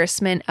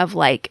embarrassment of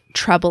like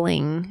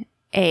troubling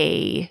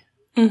a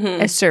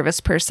Mhm. service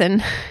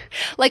person.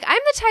 Like I'm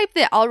the type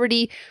that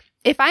already,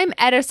 if I'm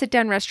at a sit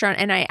down restaurant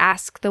and I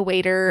ask the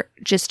waiter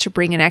just to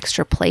bring an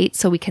extra plate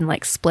so we can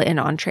like split an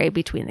entree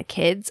between the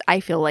kids, I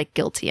feel like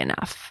guilty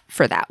enough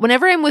for that.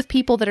 Whenever I'm with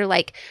people that are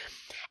like,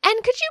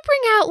 and could you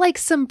bring out like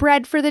some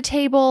bread for the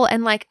table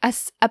and like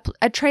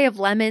a tray of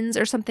lemons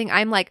or something?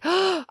 I'm like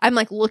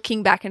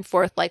looking back and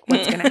forth like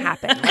what's going to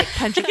happen? Like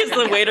punching. Is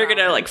the waiter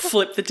gonna like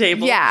flip the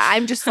table? Yeah,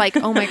 I'm just like,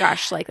 oh my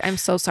gosh, like I'm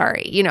so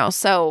sorry,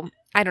 so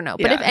I don't know.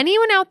 But Yeah. if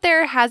anyone out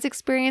there has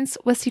experience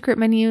with secret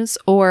menus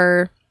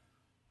or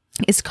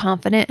is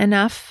confident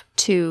enough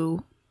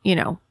to,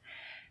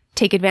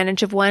 take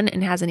advantage of one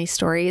and has any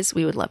stories,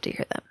 we would love to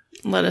hear them.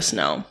 Let us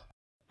know.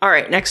 All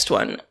right, next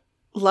one.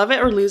 Love it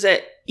or lose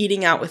it,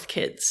 eating out with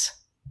kids.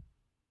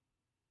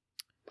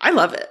 I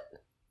love it.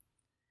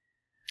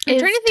 I'm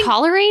Is trying to think-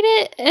 tolerate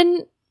it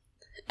an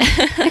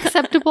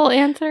acceptable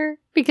answer?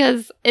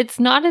 Because it's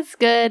not as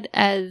good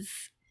as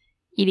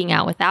eating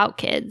out without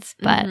kids,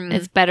 but Mhm.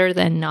 it's better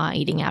than not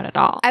eating out at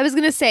all. I was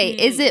going to say,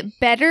 is it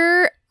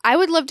better? I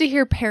would love to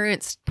hear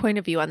parents' point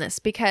of view on this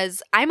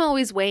because I'm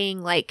always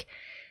weighing like,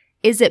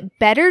 is it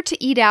better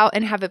to eat out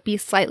and have it be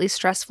slightly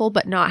stressful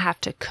but not have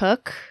to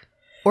cook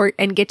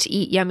and get to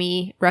eat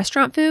yummy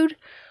restaurant food?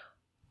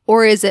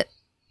 Or is it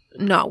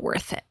not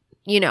worth it?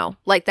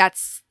 Like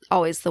that's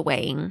always the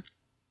weighing.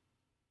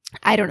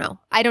 I don't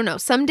know.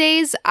 Some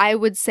days I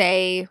would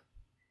say,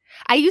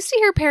 I used to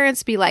hear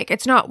parents be like,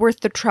 it's not worth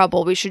the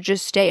trouble. We should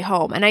just stay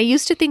home. And I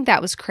used to think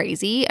that was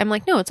crazy. I'm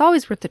like, no, it's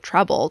always worth the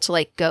trouble to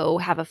like go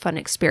have a fun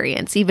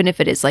experience, even if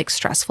it is like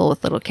stressful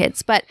with little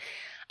kids. But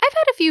I've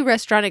had a few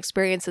restaurant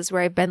experiences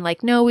where I've been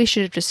like, no, we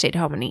should have just stayed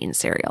home and eaten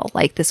cereal.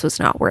 Like this was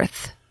not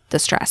worth the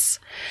stress.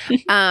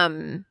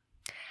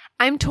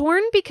 I'm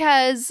torn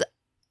because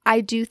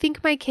I do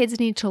think my kids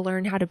need to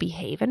learn how to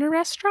behave in a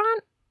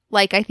restaurant.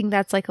 Like I think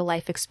that's like a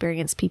life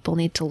experience people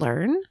need to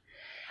learn.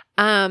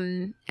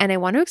 And I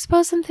want to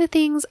expose them to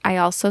things. I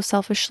also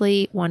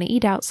selfishly want to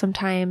eat out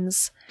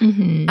sometimes.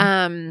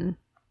 Mhm.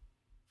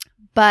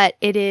 But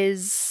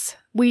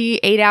we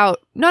ate out,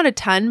 not a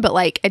ton, but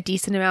like a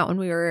decent amount when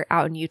we were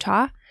out in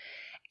Utah.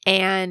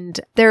 And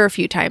there were a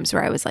few times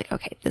where I was like,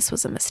 okay, this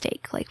was a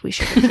mistake. Like we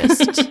should have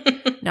just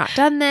not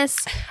done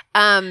this.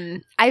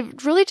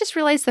 I've really just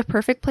realized the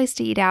perfect place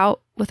to eat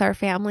out with our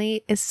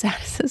family, as sad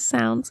as it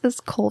sounds, is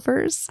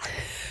Culver's.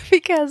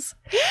 Because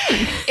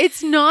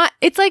it's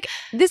like,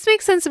 this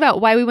makes sense about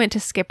why we went to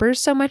Skipper's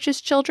so much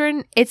as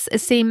children. It's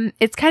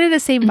kind of the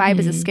same vibe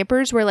as a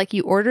Skipper's, where like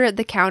you order at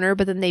the counter,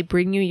 but then they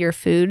bring you your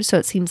food. So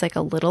it seems like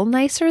a little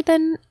nicer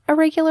than a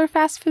regular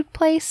fast food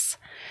place,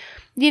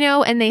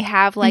 and they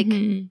have like,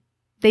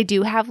 they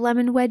do have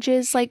lemon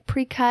wedges like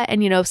pre-cut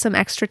and, some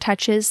extra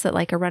touches that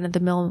like a run of the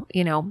mill,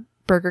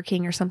 Burger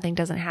King or something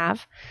doesn't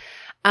have.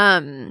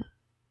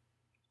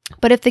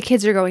 But if the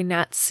kids are going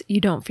nuts,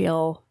 you don't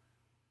feel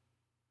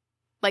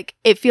like,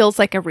 it feels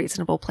like a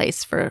reasonable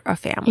place for a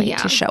family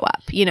to show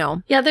up,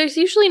 Yeah, there's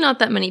usually not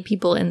that many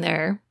people in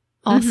there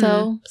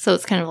also. So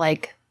it's kind of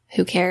like,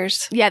 who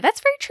cares? Yeah,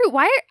 that's very true.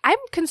 I'm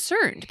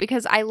concerned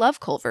because I love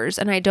Culver's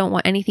and I don't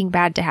want anything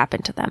bad to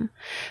happen to them.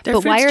 Their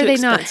but why food's are too they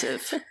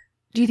expensive. not?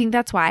 Do you think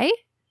that's why?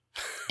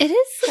 It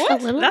is a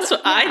little That's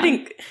what I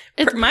think.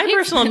 It's My pretty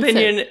personal expensive.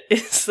 opinion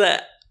is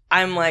that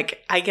I'm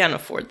like, I can't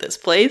afford this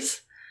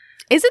place.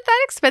 Is it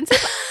that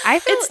expensive? I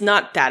feel It's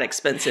not that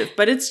expensive,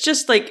 but it's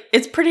just like,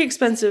 it's pretty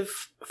expensive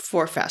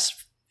for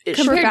fast-ish.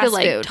 For compared to fast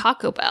like food.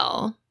 Taco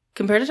Bell.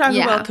 Compared to Taco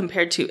Yeah. Bell,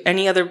 compared to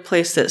any other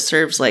place that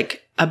serves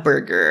like a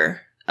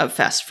burger of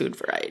fast food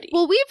variety.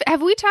 Well,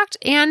 have we talked,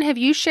 Anne, have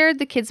you shared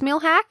the kids meal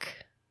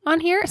hack on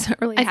here? It's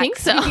not really a I hack. think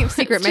so. Speaking of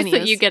secret It's just menus.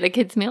 that you get a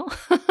kid's meal.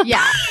 Yeah.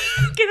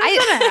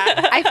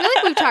 I I feel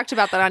like we've talked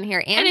about that on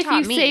here. Anne And if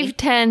taught you me. save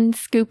 10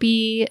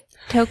 Scoopy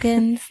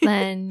tokens,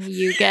 then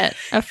you get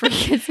a free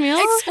kids meal.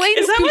 Explain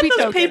Is that Scoopy what those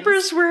tokens.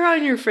 papers were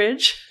on your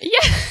fridge?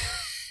 Yeah.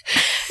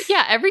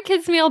 Yeah, every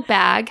kids meal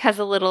bag has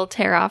a little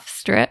tear off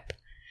strip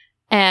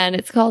and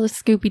it's called a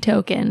Scoopy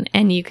token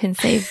and you can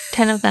save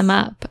 10 of them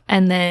up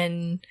and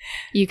then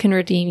you can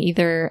redeem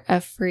either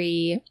a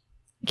free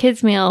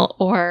kids meal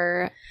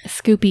or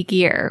Scoopy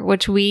gear,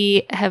 which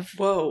we have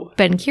Whoa.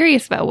 been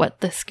curious about what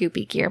the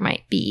Scoopy gear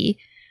might be,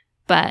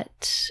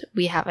 but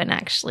we haven't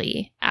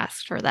actually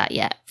asked for that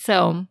yet.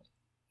 So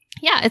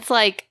yeah, it's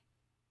like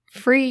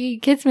free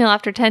kids meal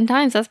after 10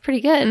 times. That's pretty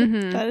good.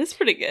 Mhm. That is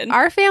pretty good.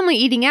 Our family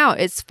eating out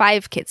is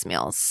 5 kids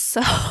meals.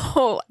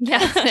 So Yeah,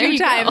 that's there 2 you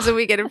go. times and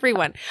we get a free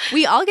one.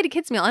 We all get a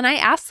kids meal. And I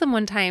asked them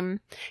one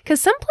time,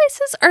 because some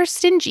places are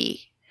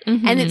stingy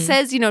and it Mhm.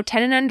 says,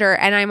 10 and under.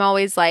 And I'm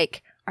always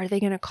like, are they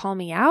going to call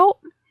me out?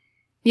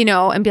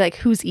 And be like,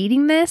 who's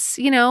eating this?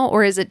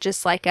 Or is it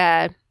just like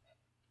an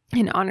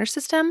honor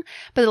system?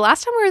 But the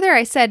last time we were there,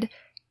 I said,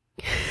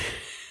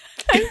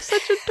 I'm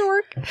such a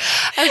dork.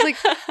 I was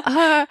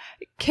like,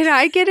 can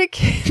I get a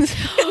kid's?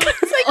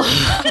 It's like,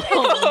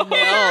 Oh, no.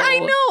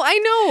 I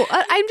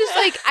know. I'm just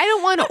like, I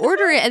don't want to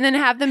order it and then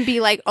have them be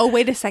like, oh,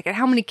 wait a second.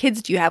 How many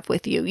kids do you have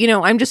with you?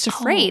 I'm just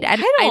afraid. I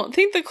don't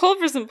think the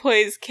Culver's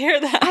employees care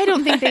that I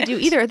don't think they much. do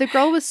either. The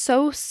girl was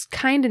so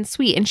kind and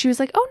sweet. And she was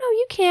like, oh, no,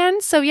 you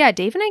can. So yeah,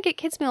 Dave and I get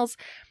kids meals.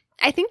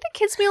 I think the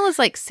kids meal is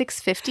like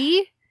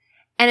 $6.50.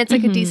 And it's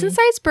like a Mhm. decent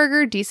sized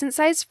burger, decent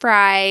sized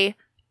fry,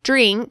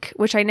 drink,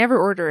 which I never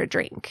order a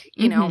drink,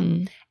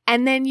 Mhm.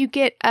 and then you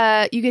get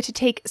to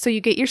take, so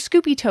you get your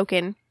Scoopy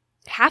token,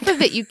 half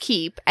of it you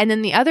keep, and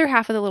then the other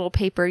half of the little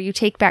paper you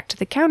take back to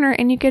the counter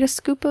and you get a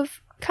scoop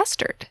of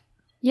custard.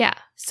 Yeah.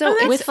 So Oh,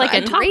 that's it's with like a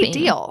a great topping.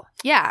 deal.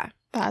 Yeah.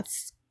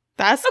 That's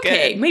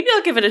Okay, good. maybe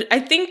I'll give it a... I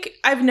think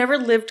I've never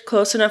lived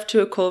close enough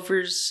to a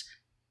Culver's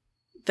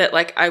that,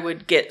 like, I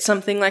would get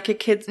something like a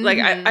kid's... Like,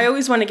 Mhm. I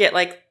always want to get,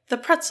 like, the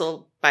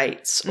pretzel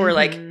bites or,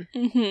 like, Mhm.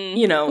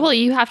 Mm-hmm. Well,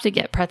 you have to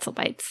get pretzel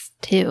bites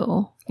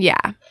too.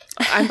 Yeah.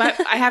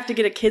 I have to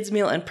get a kid's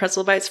meal and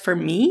pretzel bites for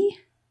me?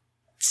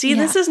 See, Yeah.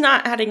 this is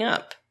not adding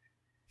up.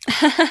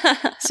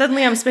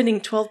 Suddenly I'm spending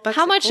 $12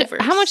 How at much?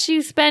 Culver's. How much do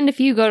you spend if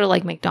you go to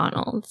like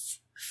McDonald's?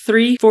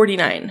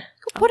 $3.49.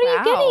 What are wow.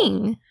 you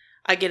getting?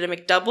 I get a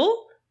McDouble,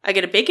 I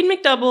get a bacon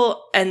McDouble,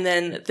 and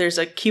then there's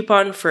a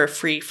coupon for a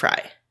free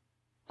fry.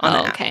 On the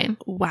Oh, app. okay.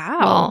 Wow.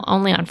 Well,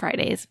 only on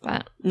Fridays,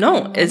 but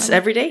No, it's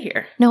every day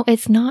here. no,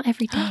 it's not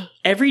every day.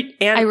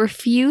 And I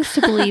refuse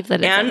to believe that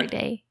it's and every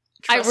day.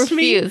 trust I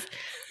me, refuse.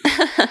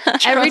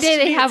 Every day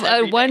they me, have it's a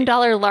every day.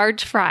 $1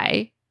 large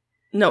fry.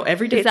 No,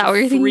 every day Is it's that what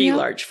you're a thinking free of?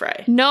 large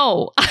fry.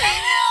 No,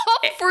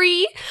 a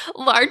free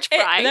large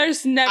fry.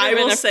 There's never I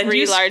will been a send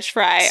free you large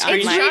fry on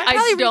It's my screenshots. app. I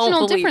probably don't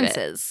regional believe it.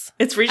 differences.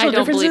 It's I regional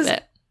don't differences. believe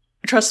it.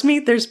 Trust me,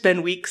 there's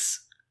been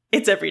weeks.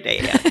 It's every day.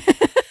 Yeah.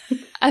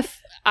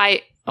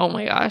 Oh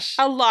my gosh.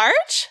 A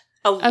large?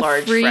 A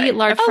large free fry.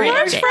 large A fry large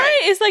every day. fry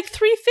is like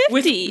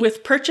 $3.50.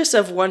 with purchase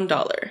of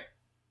 $1.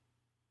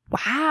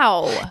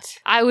 Wow.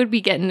 I would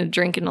be getting a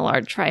drink and a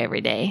large fry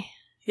every day.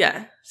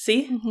 Yeah.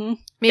 See? Mhm.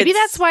 Maybe It's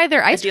that's why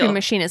their ice a deal. cream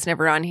machine is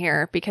never on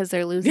here, because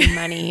they're losing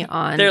money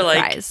on They're the like-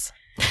 fries.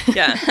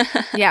 Yeah.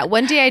 Yeah,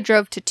 one day I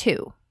drove to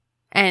 2,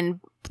 and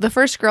the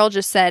first girl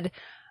just said,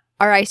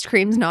 our ice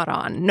cream's not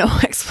on. No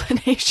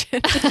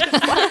explanation.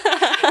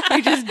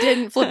 We just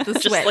didn't flip the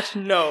Just switch. like,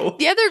 no.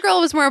 The other girl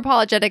was more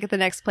apologetic at the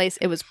next place.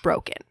 It was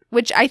broken,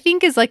 which I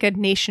think is like a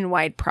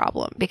nationwide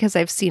problem, because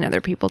I've seen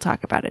other people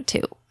talk about it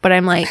too. But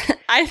I'm like,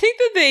 I think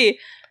that they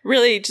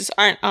really just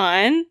aren't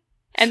on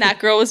and that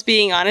girl was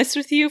being honest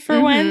with you for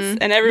once,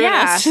 and everyone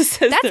else just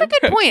says that's they're a good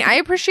broken. point. I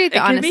appreciate the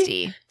It could be.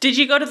 honesty. Did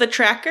you go to the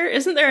tracker?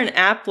 Isn't there an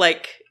app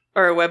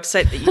or a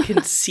website that you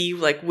can see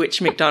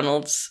which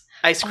McDonald's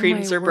ice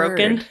creams Oh my are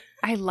broken? word.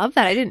 I love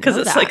that. I didn't know Because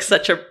it's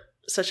that.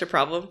 such a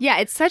problem. Yeah,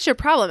 it's such a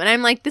problem. And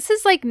I'm like, this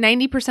is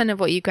 90% of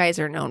what you guys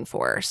are known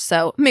for.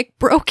 So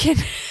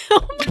McBroken.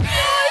 Oh my God.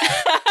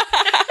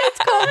 It's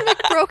called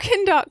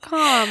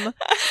McBroken.com.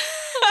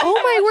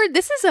 Oh my word.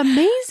 This is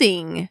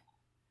amazing.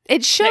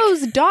 It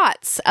shows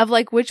dots of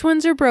which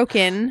ones are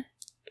broken.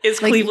 Is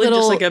Cleveland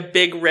just a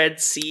big red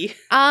C?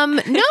 No,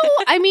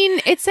 I mean,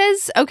 it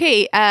says,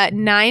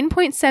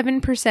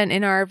 9.7%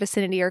 in our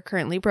vicinity are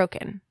currently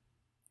broken.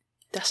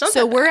 That's not So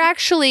that we're bad.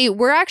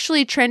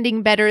 actually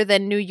trending better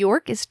than New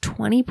York is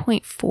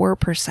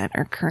 20.4%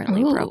 are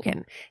currently Ooh.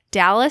 broken.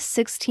 Dallas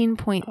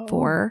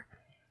 16.4,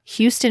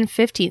 Houston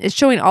 15. It's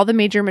showing all the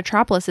major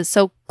metropolises.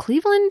 So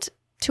Cleveland,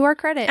 to our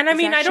credit, And I is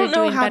mean, I actually don't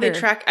know doing how they better.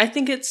 track. I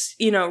think it's,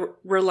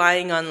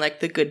 relying on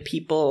the good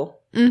people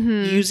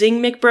Mhm. using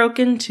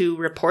McBroken to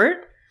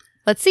report.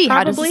 Let's see.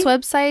 How does Probably. this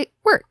website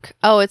work?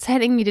 Oh, it's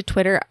heading me to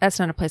Twitter. That's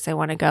not a place I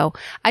want to go.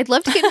 I'd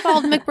love to get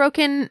involved in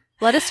McBroken.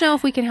 Let us know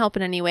if we can help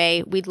in any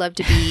way. We'd love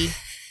to be,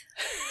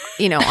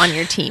 on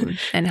your team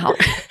and help.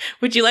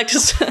 Would you like to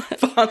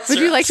sponsor? Would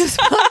you like to us?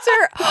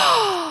 sponsor?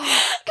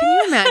 Can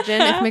you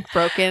imagine if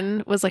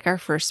McBroken was our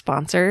first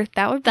sponsor?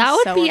 That would be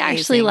so be amazing.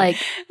 actually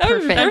That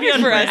would be perfect. perfect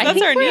for us. I That's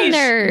think our we're in niche.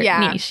 their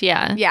Yeah. niche.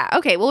 Yeah. Yeah.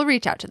 Okay. We'll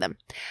reach out to them.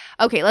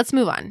 Okay. Let's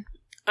move on.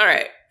 All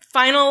right.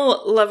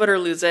 Final love it or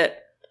lose it.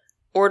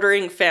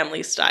 Ordering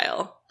family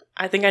style.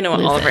 I think I know what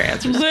Lose all of it. our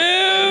answers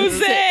are.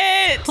 Lose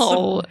it!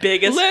 Oh,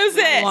 Biggest Lose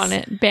it! I want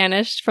it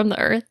banished from the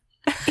earth.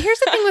 Here's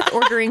the thing with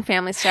ordering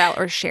family style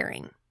or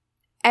sharing.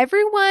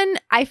 Everyone,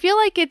 I feel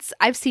like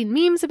I've seen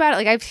memes about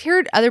it. I've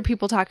heard other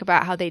people talk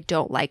about how they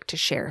don't like to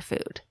share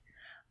food.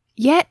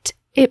 Yet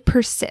it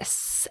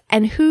persists.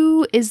 And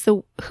who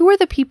are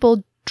the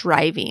people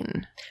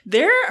driving?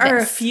 There are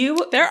This. a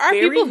few. There are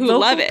very people who vocal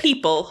love it.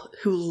 People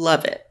who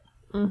love it,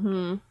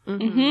 Mm-hmm.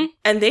 Mm-hmm.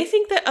 and they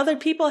think that other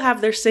people have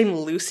their same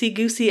loosey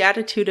goosey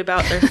attitude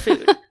about their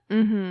food.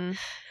 Mm-hmm.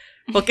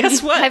 Well,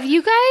 guess what? Have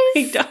you I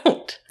guys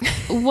don't.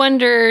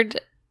 wondered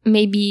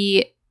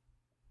maybe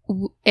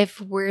if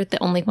we're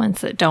the only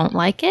ones that don't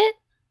like it?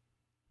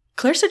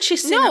 Claire said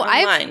she's seen No, it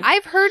online.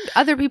 I've heard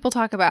other people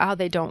talk about how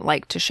they don't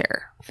like to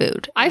share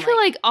food. I And, feel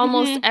like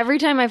almost Mhm. every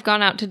time I've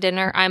gone out to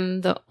dinner,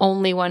 I'm the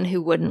only one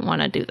who wouldn't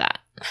want to do that.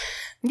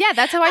 yeah,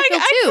 that's how I feel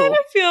I too. kind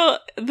of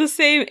feel the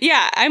same.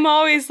 Yeah, I'm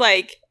always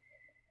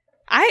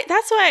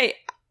that's why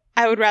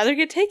I would rather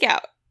get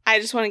takeout. I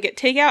just want to get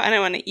takeout and I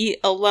want to eat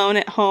alone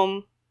at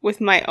home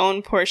with my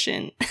own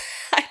portion.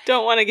 I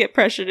don't want to get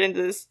pressured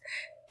into this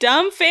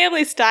dumb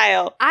family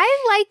style. I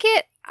like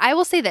it. I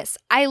will say this.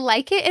 I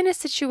like it in a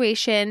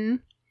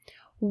situation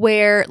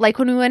where, when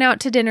we went out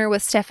to dinner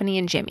with Stephanie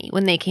and Jimmy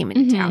when they came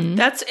into town. Mhm.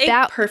 That's a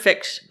That-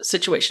 perfect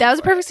situation. That was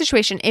a for it. perfect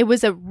situation. It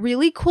was a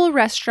really cool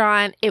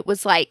restaurant. It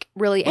was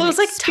really Well, an it was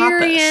like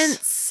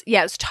experience.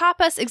 Yeah, it was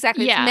tapas.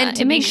 Exactly. Yeah, it's meant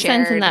to it be makes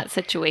sense in shared. that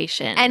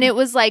situation. And it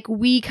was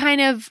we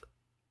kind of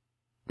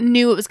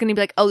knew it was going to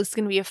be this is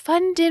going to be a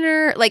fun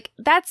dinner.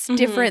 That's Mhm.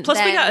 different Plus,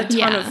 than we got a ton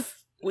Yeah. of.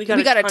 We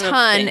we got a of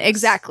ton. things.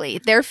 Exactly.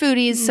 They're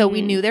foodies, so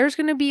we Mhm. knew there was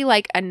going to be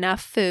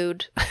enough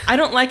food. I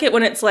don't like it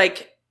when it's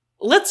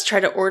let's try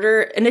to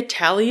order an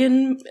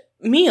Italian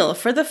meal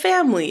for the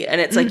family,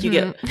 and it's you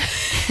get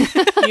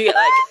Mm-hmm. you get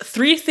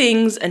 3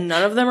 things, and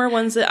none of them are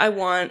ones that I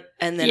want,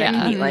 and then I Yeah.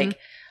 can eat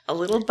a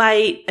little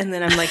bite, and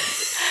then I'm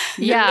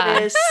Yeah.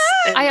 nervous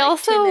and, I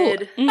also-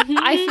 timid.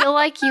 I feel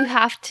like you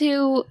have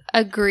to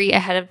agree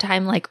ahead of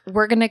time,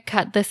 we're going to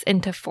cut this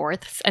into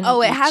fourths. And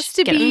Oh, it each has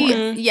to get a be. fourth.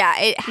 Mhm. Yeah,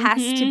 it has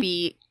to Mhm.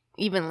 be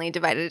evenly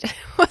divided.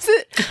 Was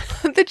it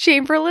the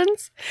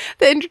Chamberlains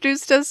that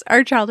introduced us,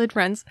 our childhood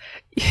friends?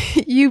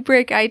 You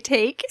break, I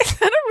take. Is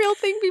that a real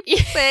thing people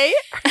say?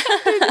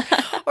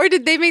 Or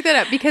did they make that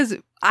up? Because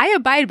I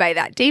abide by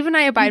that. Dave and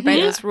I abide by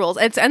Mhm. those rules.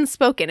 It's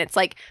unspoken. It's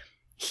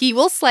he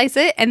will slice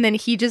it, and then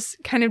he just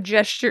kind of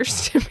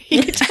gestures to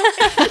me to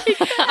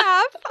take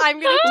half. I'm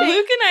going to take.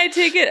 Luke and I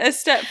take it a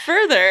step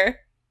further.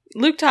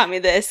 Luke taught me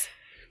this.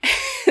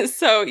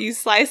 So you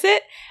slice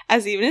it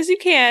as even as you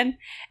can,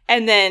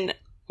 and then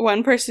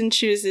one person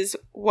chooses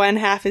one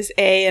half is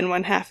A and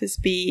one half is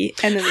B,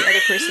 and then the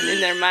other person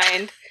in their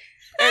mind,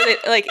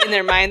 or in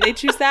their mind they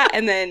choose that,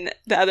 and then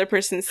the other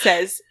person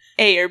says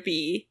A or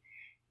B.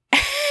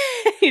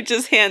 You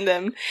just hand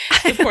them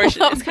the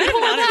portion. It's kind of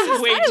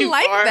honest, way I too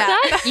like far.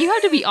 that. You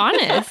have to be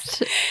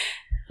honest.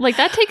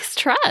 That takes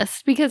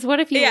trust, because what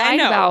if you Yeah, I lied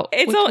know. about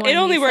It which only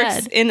one you works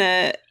said?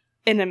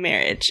 in a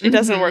marriage. It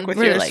doesn't Mhm. work with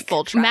Where your there's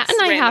full trust. Matt and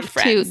I random have to.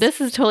 friends.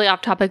 This is totally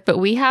off topic, but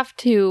we have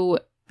to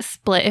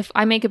split. If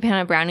I make a pan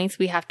of brownies,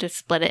 we have to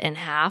split it in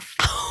half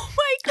Oh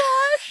my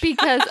gosh.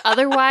 because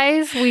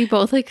otherwise we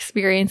both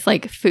experience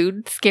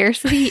food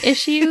scarcity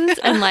issues,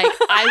 and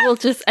I will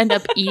just end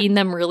up eating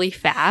them really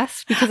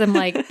fast because I'm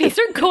these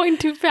are going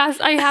too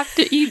fast. I have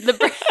to eat the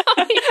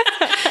brownies.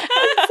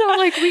 And so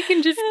Like we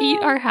can just eat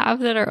our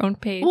halves at our own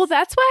pace. Well,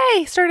 that's why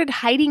I started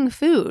hiding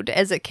food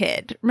as a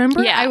kid.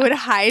 Remember? Yeah. I would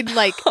hide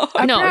like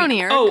a No.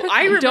 brownie or a Oh, cookie.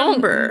 I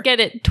remember. Don't get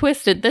it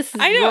twisted. This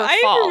is I know. your I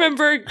fault.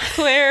 remember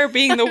Claire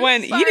being the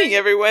one sorry. eating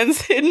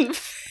everyone's hidden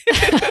food.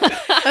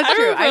 That's I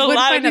true. remember I a would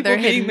lot find of people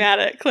other being hidden. mad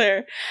at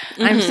Claire.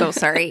 I'm Mhm. so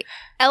sorry.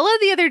 Ella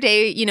the other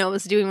day,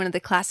 was doing one of the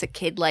classic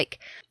kid like,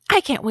 I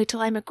can't wait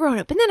till I'm a grown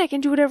up and then I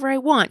can do whatever I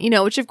want,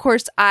 which of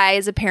course I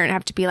as a parent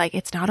have to be like,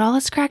 it's not all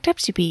it's cracked up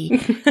to be.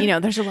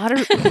 There's a lot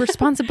of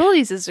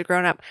responsibilities as a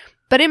grown up.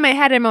 But in my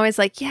head, I'm always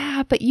like,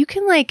 yeah, but you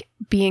can like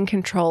be in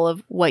control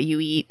of what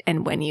you eat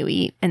and when you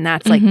eat. And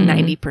that's like Mhm.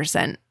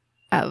 90%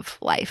 of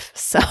life.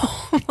 So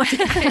like,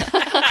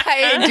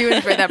 I do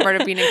enjoy that part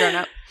of being a grown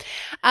up.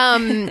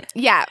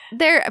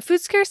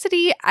 Food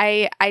scarcity,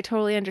 I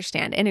totally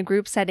understand. In a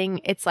group setting,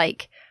 it's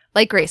like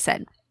Grace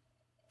said,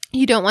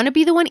 you don't want to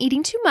be the one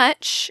eating too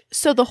much.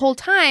 So the whole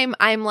time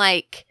I'm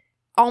like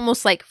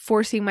almost like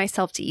forcing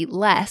myself to eat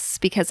less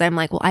because I'm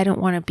like, well, I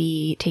don't want to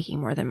be taking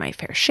more than my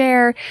fair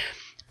share.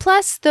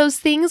 Plus those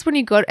things when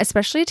you go to,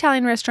 especially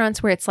Italian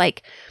restaurants where it's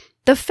like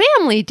the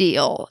family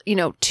deal,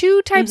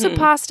 2 types of Mhm.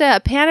 pasta, a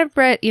pan of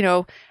bread,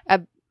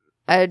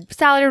 a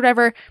salad or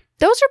whatever.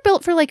 Those are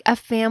built for like a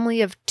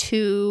family of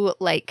 2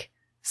 like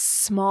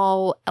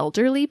small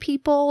elderly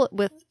people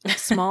with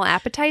small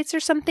appetites or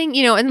something,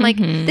 and like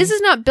Mhm. this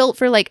is not built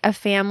for like a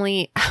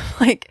family of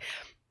like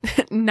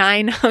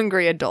 9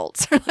 hungry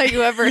adults or like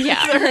whoever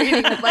Yeah. are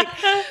eating it. Like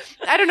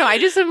I don't know. I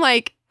just am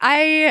like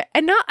I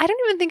don't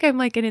even think I'm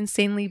like an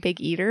insanely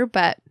big eater,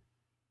 but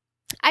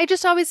I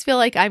just always feel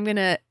like I'm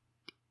gonna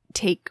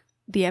take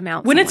the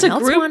amount When it's someone a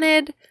else group-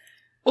 wanted.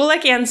 Well,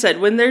 like Anne said,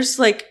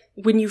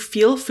 when you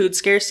feel food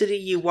scarcity,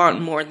 you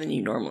want more than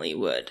you normally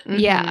would.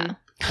 Yeah.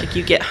 Like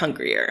you get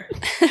hungrier.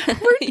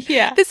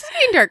 Yeah. This is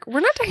being dark. We're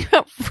not talking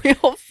about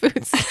real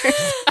food scarcity.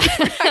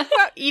 We're talking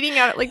about eating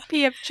out at like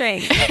P.F.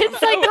 Chang. It's Let's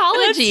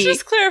psychology.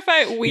 just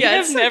clarify. We Yeah,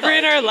 have it's never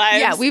in our lives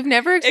Yeah, we've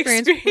never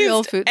experienced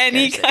real food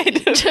any scarcity.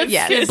 kind of Just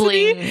Yes.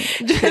 sibling.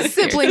 Just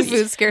sibling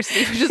food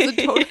scarcity, which is a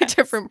totally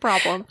different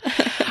problem.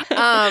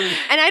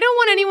 And I don't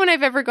want anyone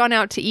I've ever gone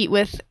out to eat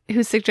with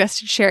who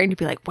suggested sharing to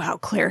be like, wow,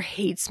 Claire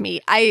hates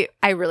me. I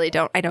really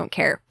don't. I don't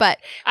care. But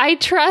I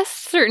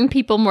trust certain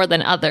people more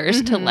than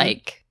others to Mhm.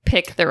 like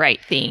pick the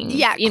right thing.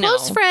 yeah,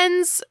 close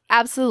friends,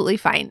 absolutely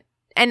fine.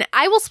 And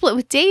I will split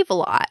with Dave a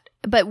lot,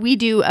 but we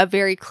do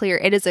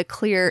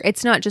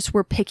it's not just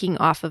we're picking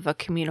off of a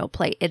communal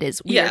plate. It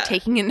is we are Yeah.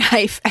 taking a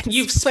knife and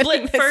You've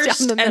splitting split this first,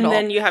 down the and middle.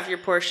 then you have your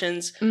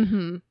portions.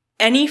 Mm-hmm.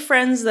 Any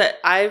friends that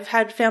I've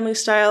had family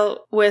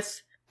style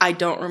with, I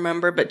don't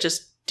remember, but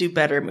just do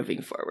better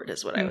moving forward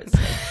is what I would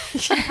say.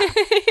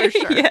 For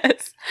sure.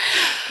 Yes.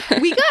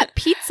 We got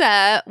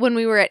pizza when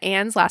we were at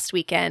Anne's last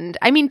weekend.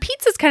 I mean,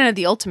 pizza's kind of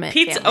the ultimate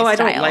Pizza. family I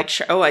don't style. like.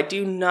 I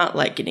do not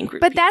like getting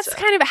group But pizza. that's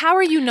kind of how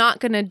are you not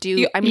going to do?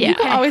 You- I mean, yeah. you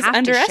kinda always have to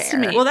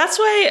underestimate. share. Well, that's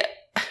why.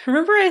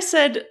 Remember, I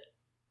said,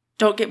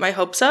 "Don't get my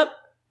hopes up,"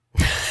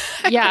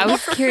 Yeah, I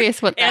was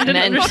curious what that and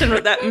didn't meant. understand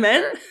what that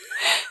meant.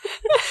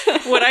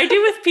 What I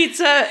do with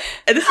pizza,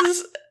 and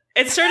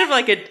it's sort of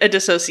like a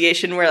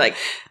dissociation where, like,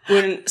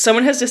 when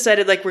someone has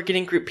decided like we're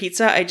getting group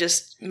pizza, I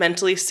just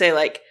mentally say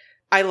like,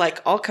 I like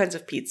all kinds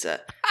of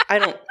pizza. I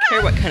don't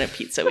care what kind of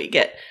pizza we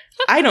get.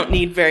 I don't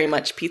need very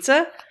much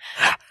pizza.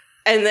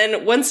 And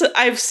then once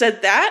I've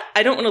said that,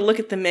 I don't want to look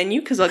at the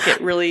menu because I'll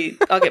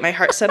get my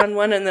heart set on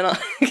one, and then I'll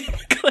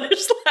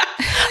Claire's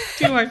laugh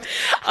too hard.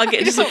 I'll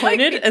get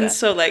disappointed, and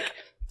so like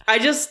I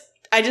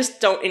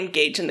just don't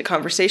engage in the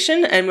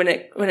conversation. And when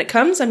it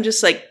comes, I'm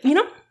just like,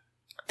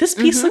 this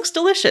piece looks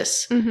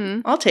delicious.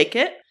 Mm-hmm. I'll take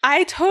it.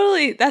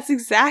 That's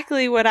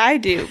exactly what I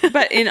do,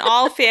 but in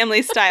all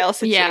family style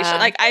situations. Yeah.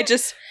 Like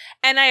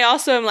I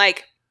also am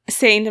like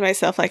saying to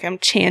myself, like I'm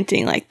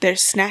chanting, like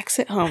there's snacks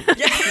at home.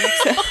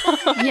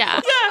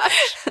 Yeah.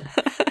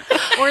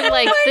 Or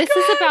like this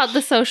is about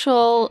the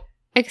social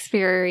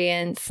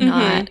experience,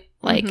 not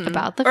like Mhm.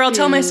 about the Or I'll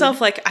tell food.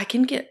 myself like I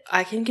can get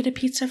a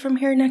pizza from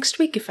here next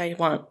week if I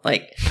want.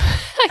 Like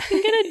I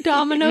can get a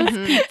Domino's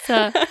Mhm.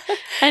 pizza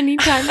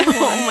anytime I want.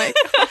 Oh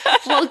my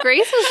Well,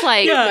 Grace was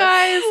like,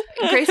 Yeah.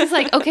 Grace was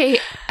like, okay,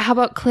 how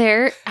about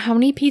Claire? How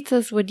many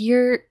pizzas would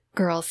your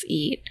girls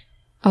eat?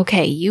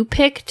 Okay, you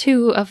pick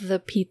 2 of the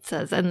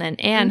pizzas. And then,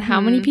 Anne, how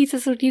many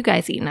pizzas would you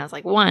guys eat? And I was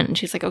like, 1. And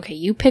she's like, okay,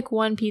 you pick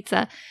 1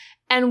 pizza.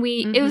 And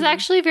it was Mhm.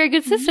 actually a very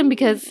good system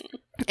because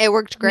It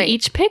worked we great.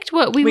 each picked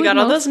what we we would got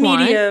all most those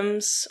want.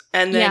 mediums,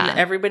 and then Yeah.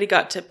 everybody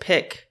got to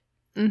pick.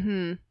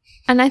 Mm-hmm.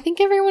 And I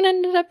think everyone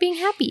ended up being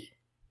happy.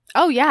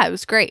 Oh yeah, it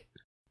was great.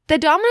 The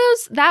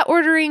Domino's, that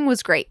ordering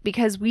was great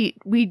because we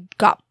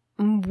got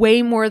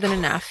way more than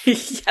enough.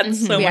 Had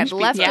so We much had pizza.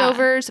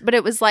 leftovers, but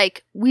it was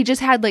like we just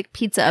had like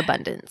pizza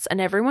abundance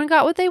and everyone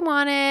got what they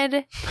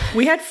wanted.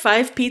 We had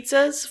 5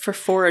 pizzas for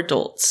 4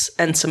 adults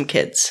and some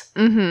kids.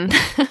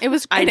 Mm-hmm. It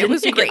was I and didn't it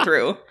was make great. it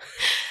through,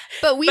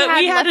 But we but had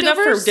we had enough for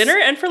leftovers. dinner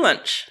and for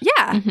lunch.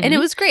 Yeah, Mhm. and it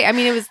was great. I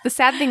mean, it was the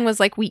sad thing was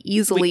like we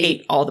easily We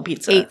ate all the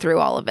pizza. ate through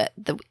all of it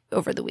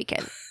over the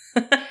weekend.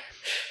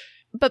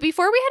 But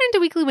before we head into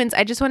weekly wins,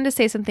 I just wanted to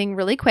say something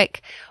really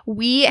quick.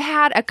 We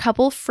had a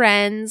couple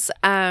friends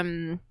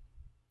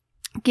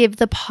give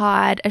the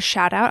pod a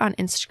shout out on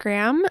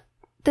Instagram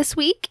this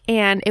week,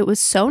 and it was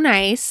so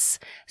nice,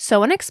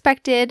 so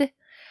unexpected,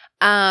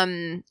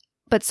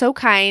 but so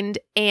kind.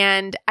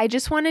 And I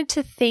just wanted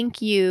to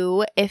thank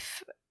you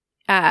if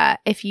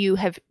you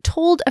have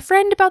told a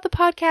friend about the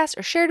podcast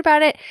or shared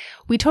about it.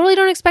 We totally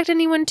don't expect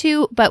anyone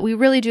to, but we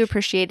really do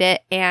appreciate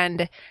it.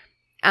 And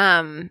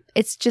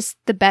it's just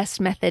the best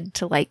method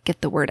to like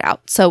get the word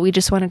out. So we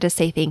just wanted to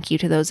say thank you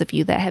to those of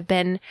you that have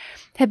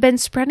been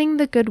spreading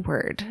the good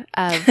word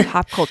of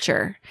pop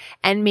culture.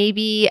 And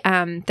maybe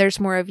there's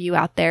more of you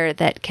out there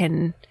that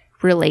can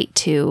relate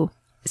to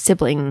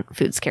sibling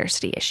food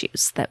scarcity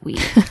issues that we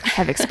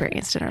have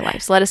experienced in our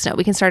lives. Let us know.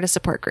 We can start a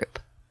support group.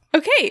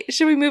 Okay,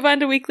 should we move on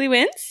to weekly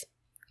wins?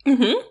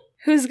 Mm-hmm.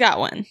 Who's got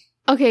one?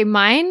 Okay,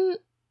 mine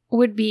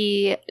would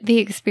be the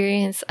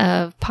experience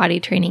of potty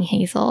training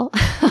Hazel.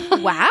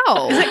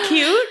 Wow. Is it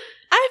cute?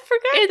 I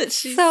forgot that It's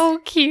she's so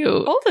cute.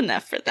 old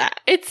enough for that.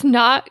 It's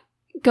not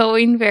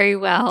going very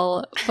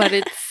well, but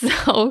it's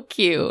so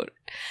cute.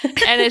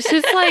 And it's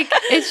just like,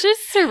 it's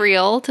just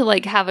surreal to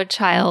like have a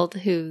child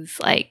who's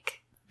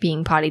like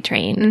being potty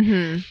trained.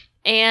 Mm-hmm.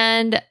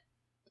 And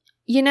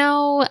you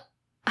know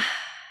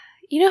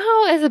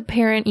how as a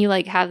parent you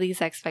like have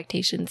these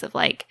expectations of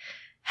like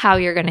how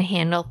you're going to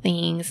handle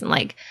things, and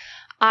like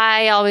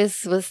I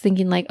always was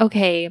thinking like,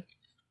 okay,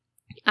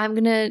 I'm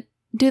going to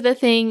do the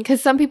thing,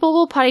 because some people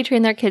will potty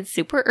train their kids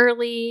super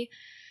early,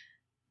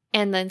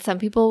 and then some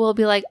people will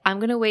be like, I'm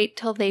going to wait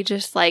till they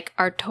just like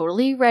are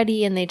totally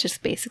ready and they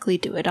just basically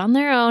do it on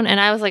their own. And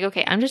I was like,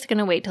 okay, I'm just going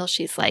to wait till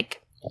she's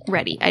like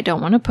ready. I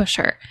don't want to push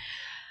her.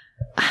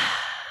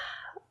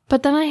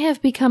 But then I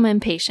have become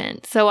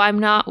impatient, so I'm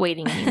not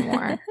waiting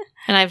anymore.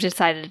 And I've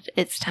decided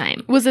it's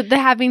time. Was it the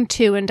having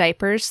two in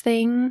diapers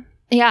thing?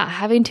 Yeah,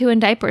 having two in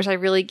diapers, I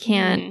really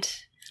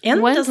can't.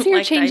 And Once doesn't you're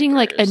like changing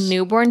like a diapers.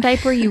 newborn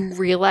diaper, you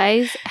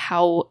realize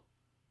how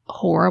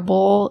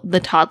horrible the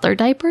toddler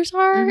diapers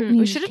are. Mhm. You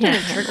We should have done a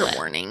can't trigger handle it.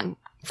 warning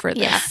for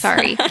this. Yeah,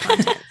 sorry.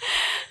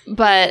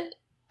 But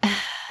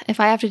if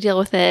I have to deal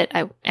with it,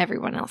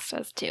 everyone else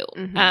does too.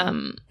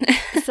 Mhm.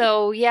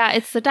 So yeah,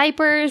 it's the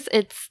diapers.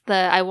 It's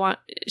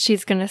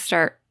she's going to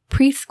start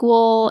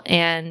preschool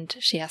and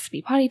she has to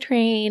be potty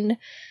trained.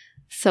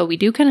 So we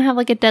do kind of have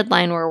like a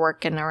deadline we're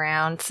working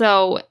around.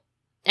 So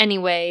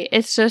anyway,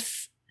 it's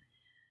just,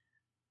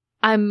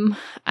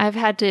 I've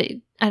had to,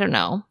 I don't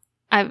know.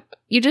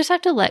 You just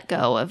have to let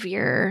go of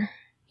your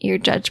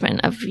judgment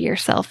of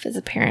yourself as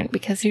a parent,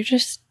 because you're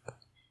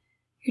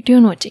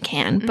doing what you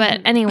can.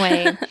 But Mhm.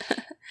 anyway,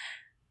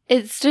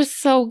 it's just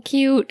so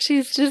cute.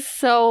 She's just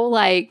so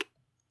like,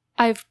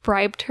 I've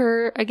bribed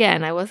her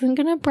again. I wasn't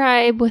going to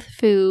bribe with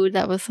food.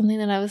 That was something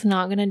that I was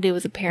not going to do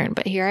as a parent.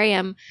 But here I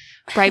am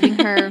bribing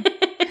her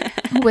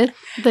with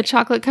the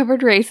chocolate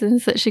covered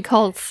raisins that she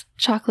calls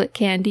chocolate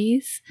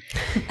candies.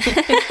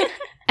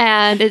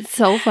 And it's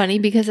so funny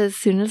because as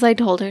soon as I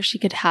told her she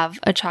could have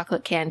a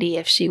chocolate candy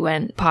if she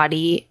went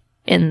potty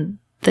in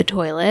the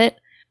toilet,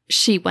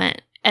 she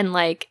went. And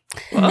like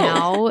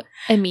now,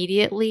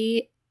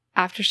 immediately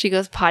after she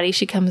goes potty,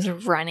 she comes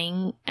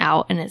running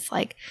out and it's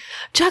like,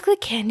 chocolate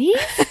candies?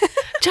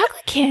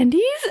 Chocolate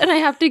candies? And I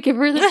have to give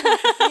her the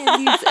chocolate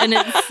candies. And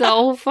it's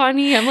so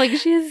funny. I'm like,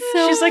 she's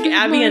like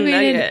Abby and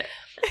motivated. Nugget.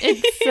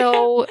 It's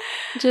so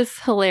just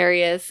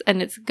hilarious,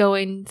 and it's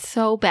going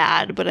so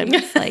bad, but I'm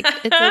just like,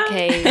 it's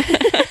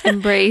okay.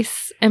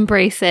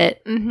 Embrace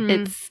it.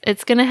 Mhm.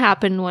 It's gonna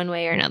happen one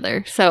way or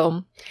another.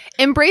 So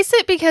Embrace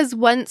it, because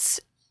once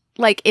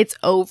like it's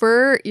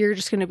over, you're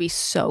just going to be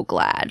so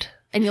glad.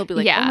 And you'll be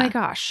like, Yeah. oh my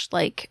gosh,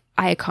 like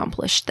I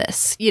accomplished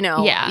this, you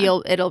know?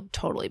 Yeah. It'll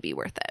totally be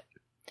worth it.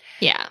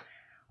 yeah.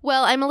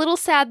 Well, I'm a little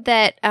sad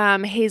that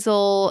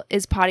Hazel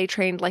is potty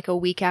trained like a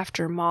week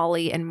after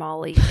Molly, and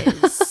Molly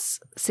is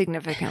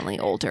significantly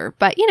older.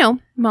 But, you know,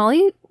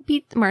 Molly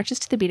marches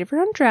to the beat of her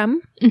own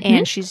drum, Mhm.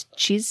 and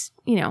she's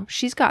you know,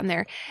 she's gotten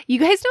there. You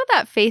guys know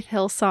that Faith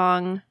Hill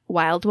song,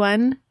 Wild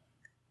One?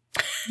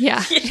 Yeah.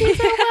 She's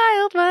a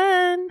wild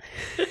one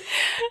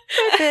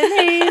with an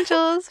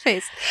angel's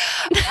face.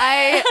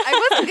 I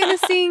wasn't gonna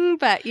sing,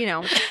 but you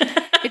know,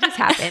 it just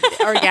happened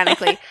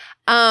organically.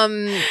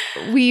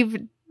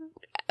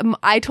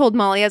 I told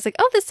Molly, I was like,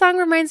 "Oh, this song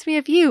reminds me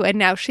of you," and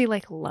now she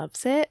like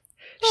loves it.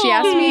 She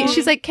asked me,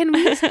 she's like, "Can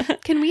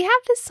we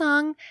have this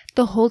song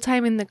the whole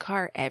time in the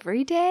car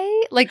every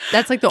day?" Like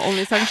that's like the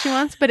only song she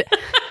wants, but I'm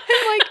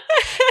like,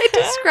 it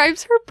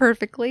describes her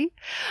perfectly.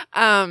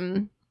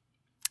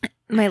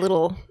 My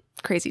little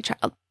crazy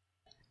child.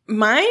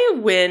 My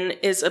win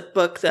is a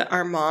book that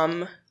our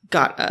mom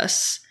got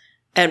us,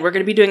 and we're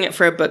going to be doing it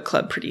for a book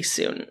club pretty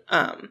soon.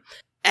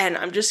 And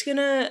I'm just going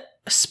to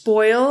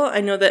spoil.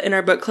 I know that in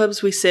our book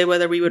clubs, we say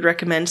whether we would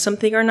recommend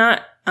something or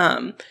not.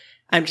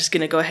 I'm just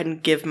going to go ahead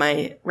and give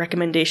my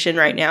recommendation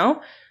right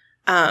now.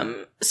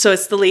 So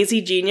it's The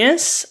Lazy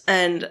Genius,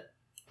 and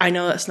I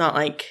know that's not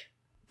like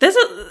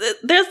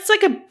That's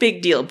like a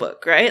big deal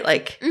book, right?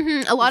 Like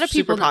A lot of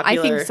people super know. I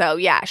popular. think so.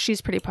 Yeah,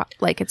 she's pretty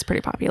it's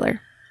pretty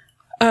popular.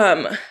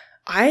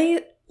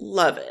 I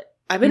love it.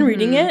 I've been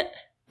reading it,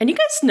 and you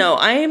guys know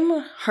I'm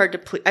hard to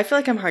please. I feel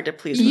like I'm hard to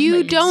please. You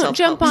with, like, don't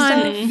jump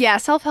on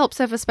stuff. self-help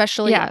stuff,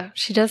 especially. Yeah,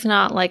 she does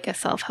not like a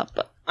self-help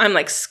book. I'm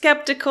like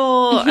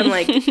skeptical. I'm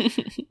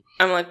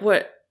like,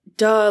 what?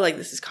 Duh! Like,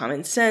 this is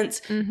common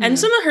sense. And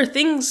some of her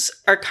things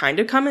are kind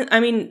of common. I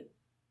mean,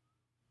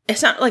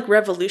 it's not like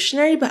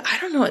revolutionary, but I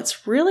don't know.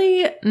 It's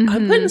really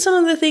I'm putting some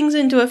of the things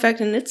into effect,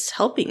 and it's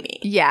helping me.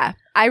 Yeah,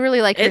 I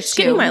really like It's her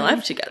too. getting my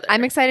life together.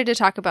 I'm excited to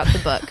talk about the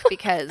book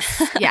because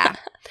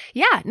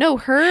no,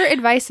 her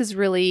advice is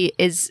really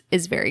is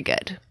very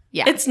good.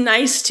 Yeah, It's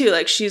nice too.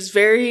 Like, she's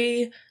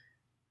very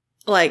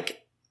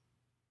like,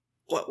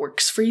 what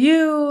works for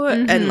you,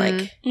 and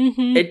like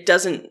it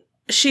doesn't.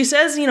 She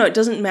says, it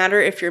doesn't matter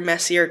if you're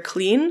messy or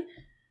clean,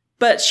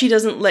 but she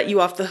doesn't let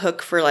you off the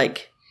hook for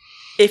like,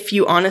 if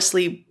you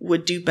honestly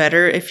would do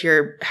better if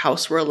your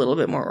house were a little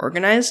bit more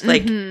organized.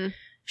 Like,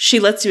 she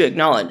lets you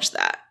acknowledge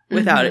that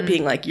without it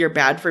being like, you're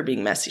bad for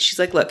being messy. She's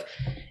like, look,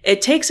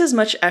 it takes as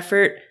much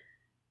effort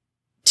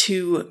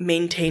to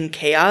maintain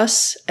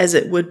chaos as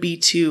it would be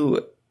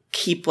to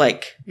keep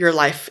like your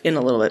life in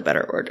a little bit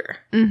better order.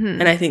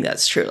 And I think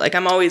that's true. Like,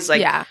 I'm always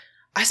like,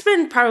 I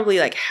spend probably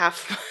like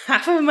half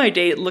of my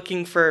day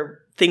looking for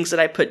things that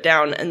I put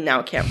down and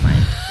now can't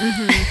find.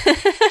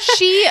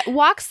 She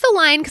walks the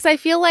line because I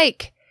feel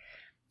like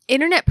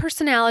internet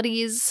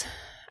personalities.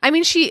 I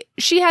mean, she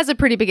has a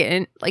pretty big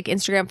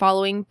Instagram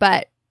following,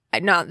 but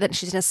not that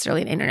she's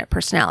necessarily an internet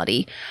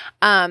personality.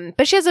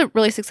 But she has a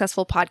really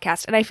successful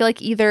podcast, and I feel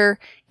like either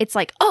it's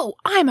like, oh,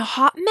 I'm a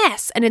hot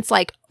mess, and it's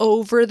like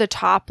over the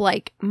top,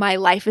 like my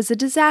life is a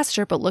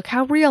disaster, but look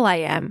how real I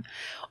am,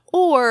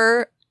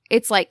 or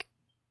it's like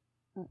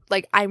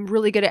I'm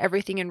really good at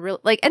everything and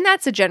and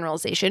that's a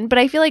generalization, but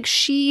I feel like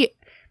she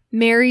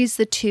marries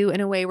the two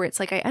in a way where it's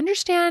like, I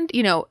understand,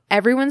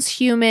 everyone's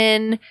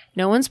human,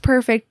 no one's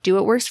perfect, do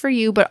what works for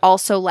you, but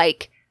also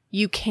like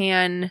you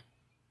can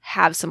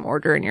have some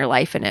order in your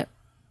life, and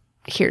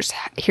here's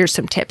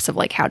some tips of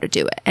like how to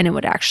do it, and it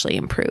would actually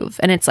improve.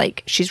 And it's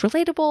like, she's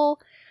relatable,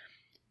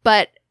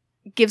 but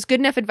gives good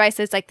enough advice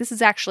that's like, this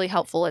is actually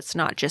helpful. It's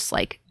not just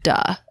like,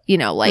 duh,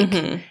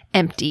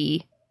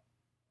 empty.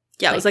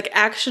 Yeah, it was like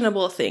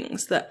actionable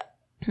things that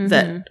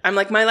I'm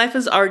like, my life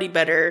is already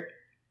better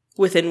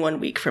within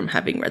 1 week from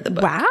having read the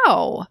book.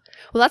 Wow.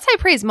 Well, that's high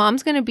praise.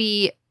 Mom's going to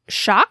be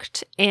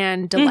shocked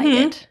and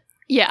delighted.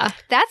 Yeah.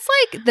 That's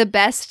like the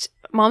best.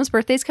 Mom's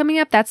birthday's coming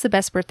up. That's the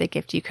best birthday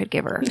gift you could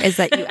give her, is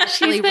that you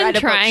actually read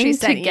a book she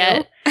sent to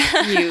get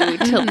you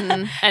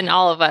to, and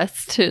all of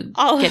us to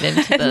get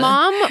into the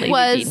Mom Lazy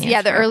was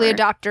Genius the early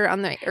forever. adopter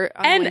on the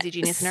Lazy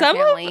Genius in our some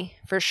of- family,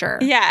 for sure.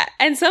 Yeah,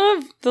 and some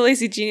of the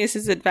Lazy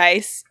Genius's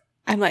advice,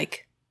 I'm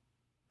like,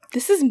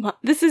 this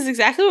is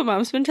exactly what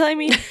Mom's been telling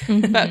me,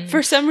 but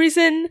for some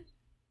reason,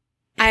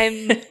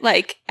 I'm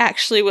like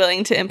actually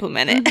willing to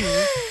implement it.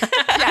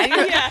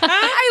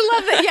 I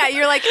love that. Yeah,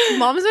 you're like,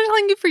 Mom's been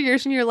telling you for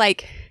years, and you're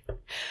like,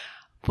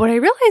 what I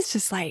realized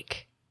is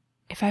like,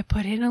 if I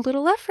put in a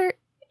little effort,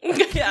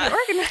 Yeah.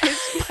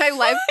 organized, my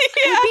life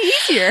would be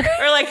easier.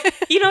 Or like,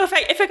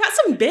 if I got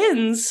some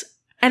bins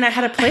and I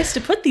had a place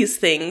to put these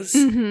things,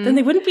 then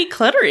they wouldn't be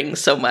cluttering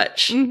so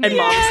much. And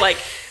Mom's like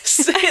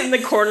in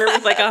the corner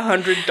with like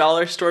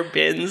 $100 store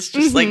bins,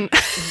 just like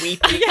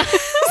weeping.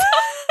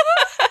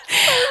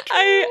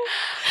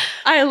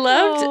 I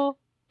loved.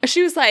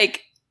 She was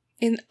like,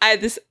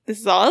 this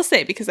is all I'll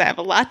say because I have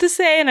a lot to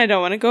say and I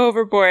don't want to go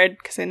overboard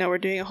because I know we're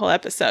doing a whole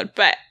episode.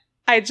 But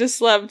I just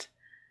loved.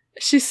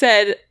 She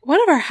said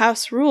one of our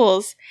house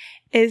rules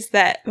is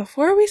that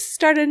before we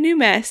start a new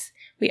mess,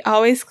 we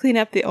always clean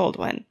up the old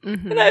one.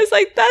 And I was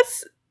like,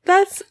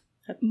 that's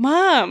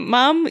Mom.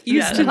 Mom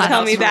used to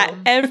tell me that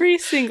every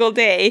single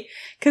day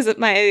because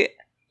my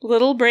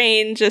little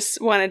brain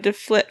just wanted to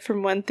flip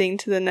from one thing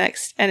to the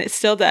next, and it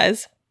still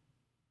does.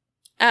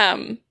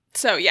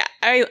 So yeah,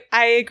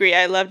 I agree.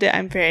 I loved it.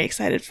 I'm very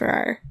excited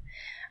for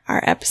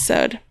our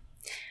episode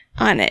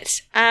on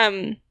it.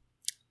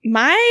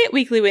 My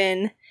weekly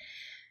win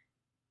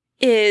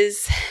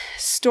is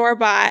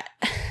store-bought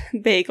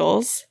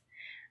bagels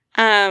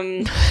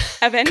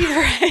of any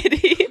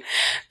variety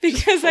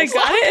because I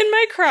got it in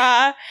my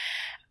craw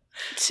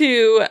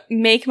to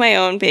make my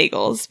own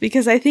bagels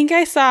because I think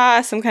I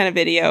saw some kind of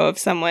video of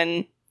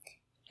someone,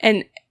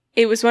 and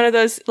it was one of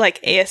those like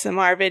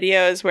ASMR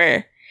videos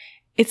where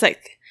it's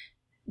like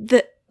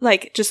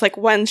just like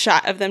one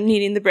shot of them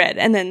kneading the bread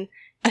and then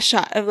a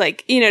shot of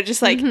like,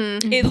 just like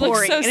it looks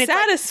Pouring. so And it's,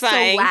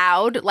 satisfying. so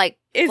loud, like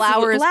It's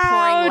flour is pouring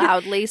loud.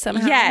 loudly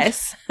somehow.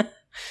 Yes.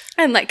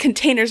 And like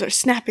containers are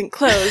snapping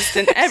closed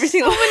and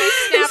everything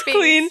is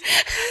clean.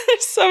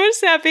 There's so much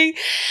snapping.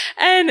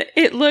 And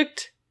it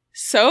looked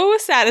so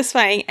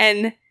satisfying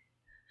and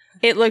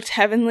it looked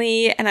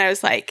heavenly. And I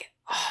was like,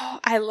 oh,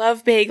 I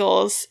love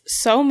bagels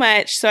so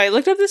much. So I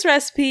looked up this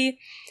recipe.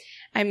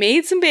 I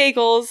made some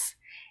bagels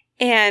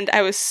and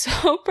I was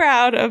so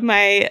proud of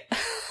my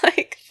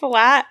like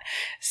flat,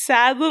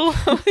 sad little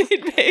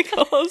homemade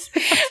bagels.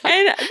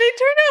 And they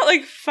turned out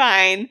like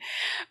fine.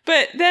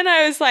 But then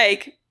I was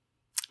like,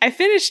 I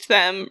finished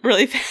them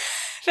really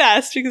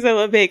fast because I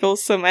love bagels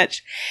so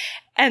much.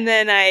 And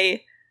then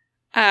I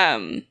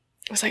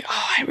was like,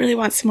 oh, I really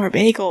want some more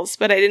bagels,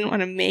 but I didn't want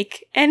to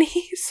make any.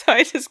 So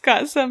I just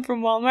got some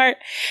from Walmart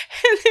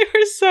and they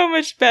were so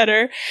much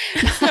better.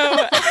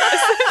 So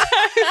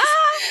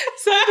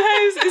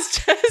sometimes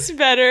it's just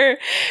better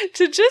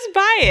to just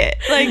buy it.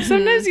 Like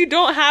sometimes you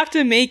don't have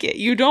to make it.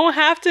 You don't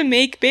have to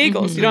make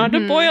bagels. You don't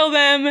have to boil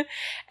them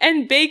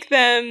and bake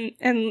them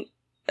and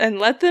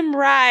let them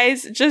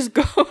rise. Just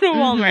go to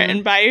Walmart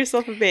and buy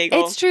yourself a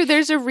bagel. It's true.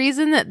 There's a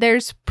reason that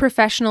there's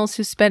professionals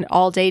who spend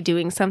all day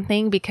doing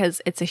something because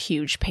it's a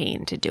huge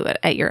pain to do it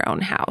at your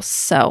own house.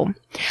 So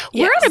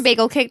we're on a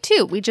bagel kick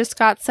too. We just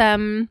got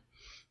some,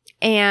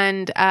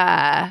 and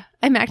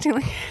I'm acting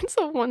like it's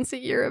a once a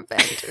year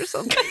event or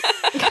something.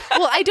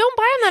 Well, I don't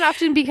buy them that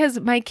often because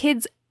my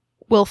kids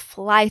will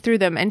fly through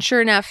them. And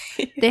sure enough,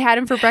 they had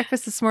them for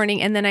breakfast this morning.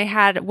 And then I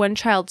had one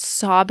child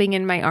sobbing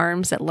in my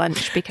arms at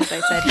lunch because I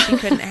said she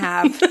couldn't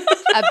have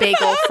a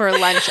bagel for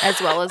lunch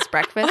as well as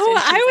breakfast. Oh,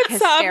 I would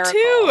sob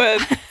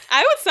too.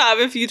 I would sob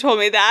if you told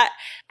me that.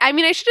 I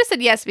mean, I should have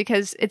said yes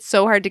because it's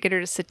so hard to get her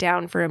to sit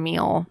down for a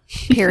meal,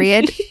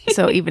 period.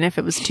 So even if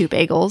it was 2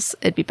 bagels,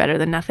 it'd be better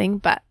than nothing.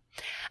 But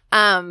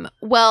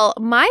well,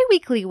 my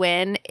weekly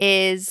win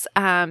is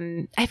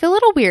I feel a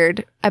little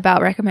weird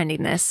about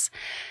recommending this.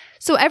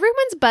 So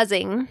everyone's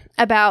buzzing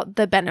about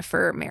the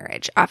Bennifer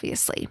marriage,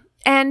 obviously.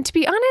 And to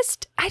be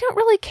honest, I don't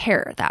really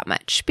care that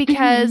much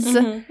because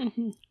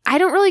I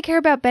don't really care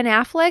about Ben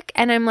Affleck.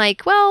 And I'm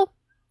like, well,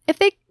 if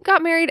they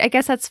got married, I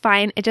guess that's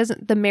fine.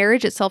 The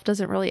marriage itself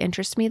doesn't really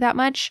interest me that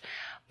much.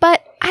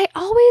 But I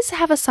always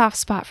have a soft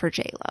spot for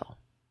J-Lo.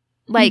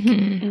 Like,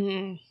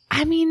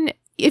 I mean,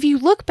 if you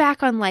look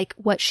back on like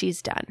what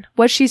she's done,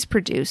 what she's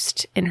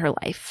produced in her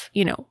life,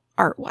 you know,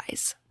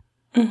 art-wise,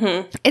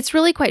 it's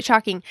really quite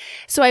shocking.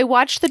 So I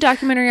watched the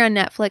documentary on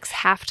Netflix,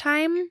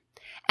 Halftime,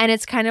 and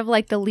it's kind of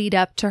like the lead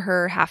up to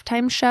her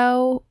halftime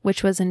show,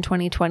 which was in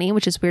 2020,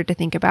 which is weird to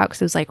think about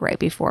because it was like right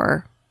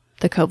before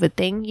the COVID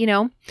thing, you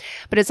know?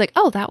 But it's like,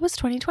 oh, that was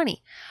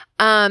 2020.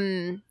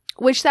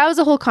 Which that was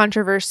a whole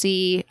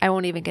controversy. I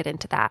won't even get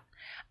into that.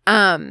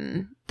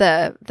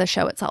 The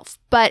show itself.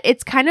 But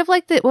it's kind of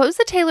like what was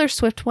the Taylor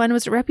Swift one?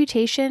 Was it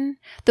Reputation?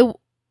 No,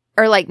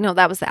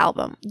 that was the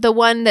album. The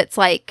one that's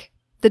like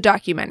the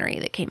documentary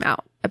that came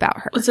out about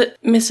her. Was it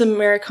Miss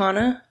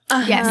Americana?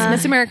 Yes,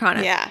 Miss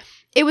Americana. Yeah.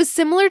 It was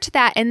similar to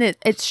that in that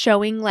it's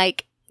showing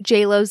like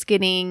J-Lo's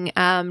getting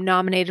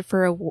nominated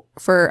for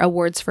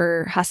awards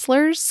for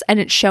Hustlers, and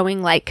it's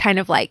showing like kind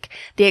of like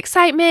the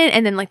excitement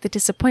and then like the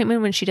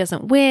disappointment when she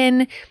doesn't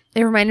win.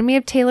 It reminded me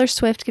of Taylor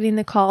Swift getting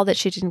the call that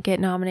she didn't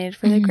get nominated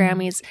for the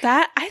Grammys.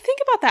 That I think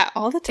about that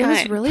all the time. It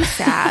was really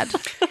sad.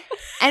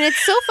 And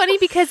it's so funny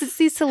because it's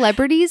these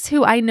celebrities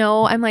who I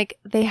know, I'm like,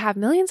 they have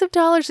millions of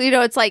dollars. You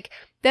know, it's like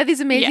they have these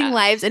amazing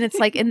lives, and it's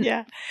like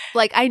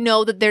like I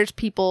know that there's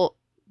people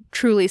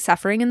truly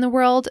suffering in the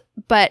world,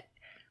 but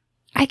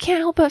I can't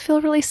help but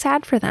feel really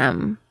sad for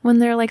them when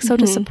they're like so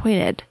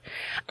disappointed.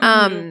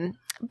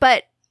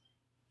 But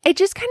it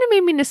just kind of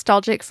made me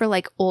nostalgic for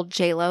like old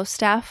J-Lo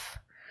stuff.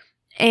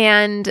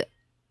 And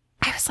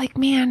I was like,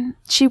 man,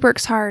 she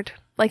works hard.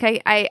 Like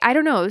I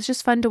don't know. It was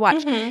just fun to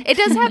watch. It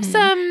does have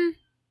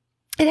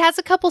it has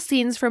a couple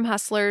scenes from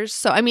Hustlers.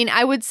 So, I mean,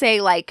 I would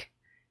say like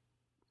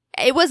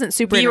it wasn't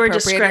super viewer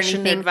inappropriate discretion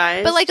or anything,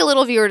 advised. but like a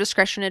little viewer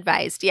discretion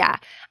advised. Yeah.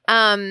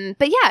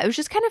 But yeah, it was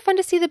just kind of fun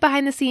to see the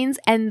behind the scenes,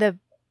 and the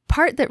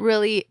part that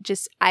really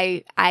just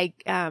I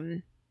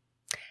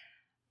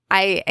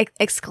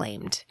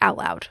exclaimed out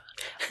loud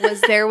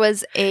was there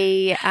was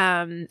a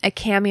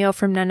cameo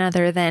from none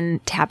other than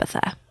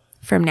Tabitha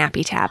from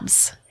Nappy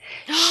Tabs.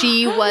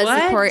 She was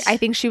I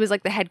think she was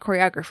like the head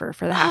choreographer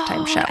for the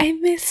halftime show. I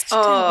missed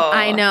Oh.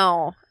 I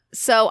know.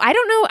 So I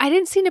don't know. I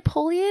didn't see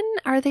Napoleon.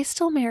 Are they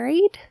still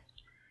married?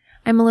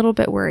 I'm a little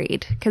bit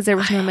worried because there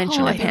was no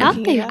mention of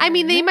him. I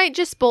mean, they might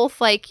just both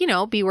like, you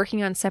know, be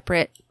working on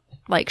separate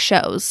like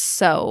shows.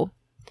 So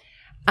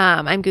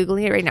I'm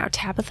Googling it right now.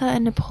 Tabitha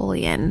and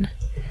Napoleon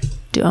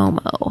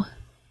Domo.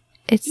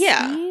 It's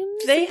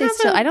they have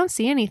still, I don't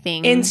see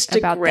anything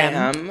about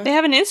them. Instagram. They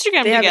have an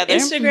Instagram They have together.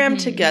 Instagram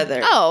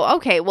together. Oh,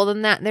 okay. Well,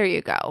 then there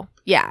you go.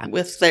 Yeah.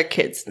 With their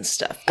kids and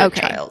stuff. Their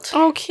child.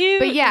 Oh, cute.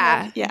 But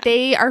yeah,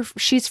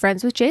 she's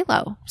friends with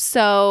J-Lo.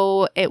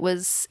 So it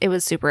was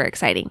super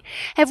exciting.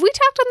 Have we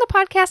talked on the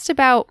podcast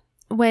about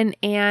when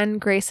Anne,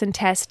 Grace, and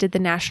Tess did the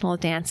National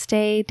Dance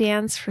Day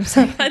dance from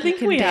I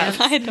think we Dance?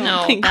 have. I don't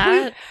No, think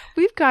that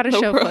We've got to The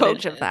show world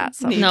footage of that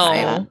sometime.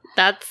 no,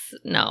 that's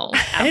no.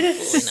 It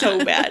is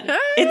so bad.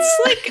 It's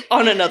like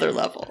on another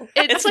level.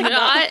 It's like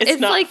not.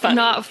 It's not like funny.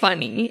 not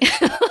funny.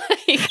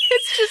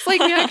 It's just like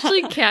we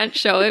actually can't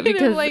show it You know,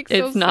 because like,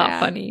 so it's not sad.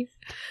 funny.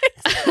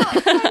 It's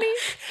not funny.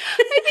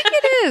 I think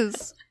it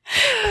is.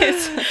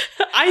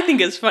 I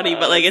think it's funny,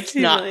 but like it's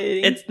not.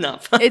 Humiliating. It's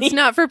not funny. It's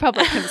not for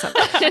public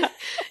consumption.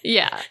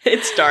 Yeah.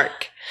 It's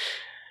dark.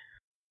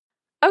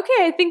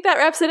 Okay, I think that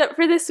wraps it up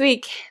for this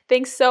week.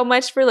 Thanks so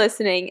much for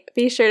listening.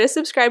 Be sure to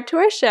subscribe to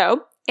our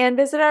show and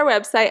visit our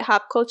website,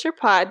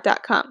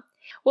 hopculturepod.com.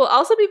 We'll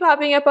also be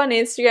popping up on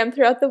Instagram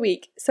throughout the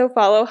week, so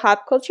follow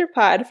Hop Culture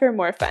Pod for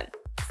more fun.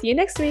 See you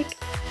next week.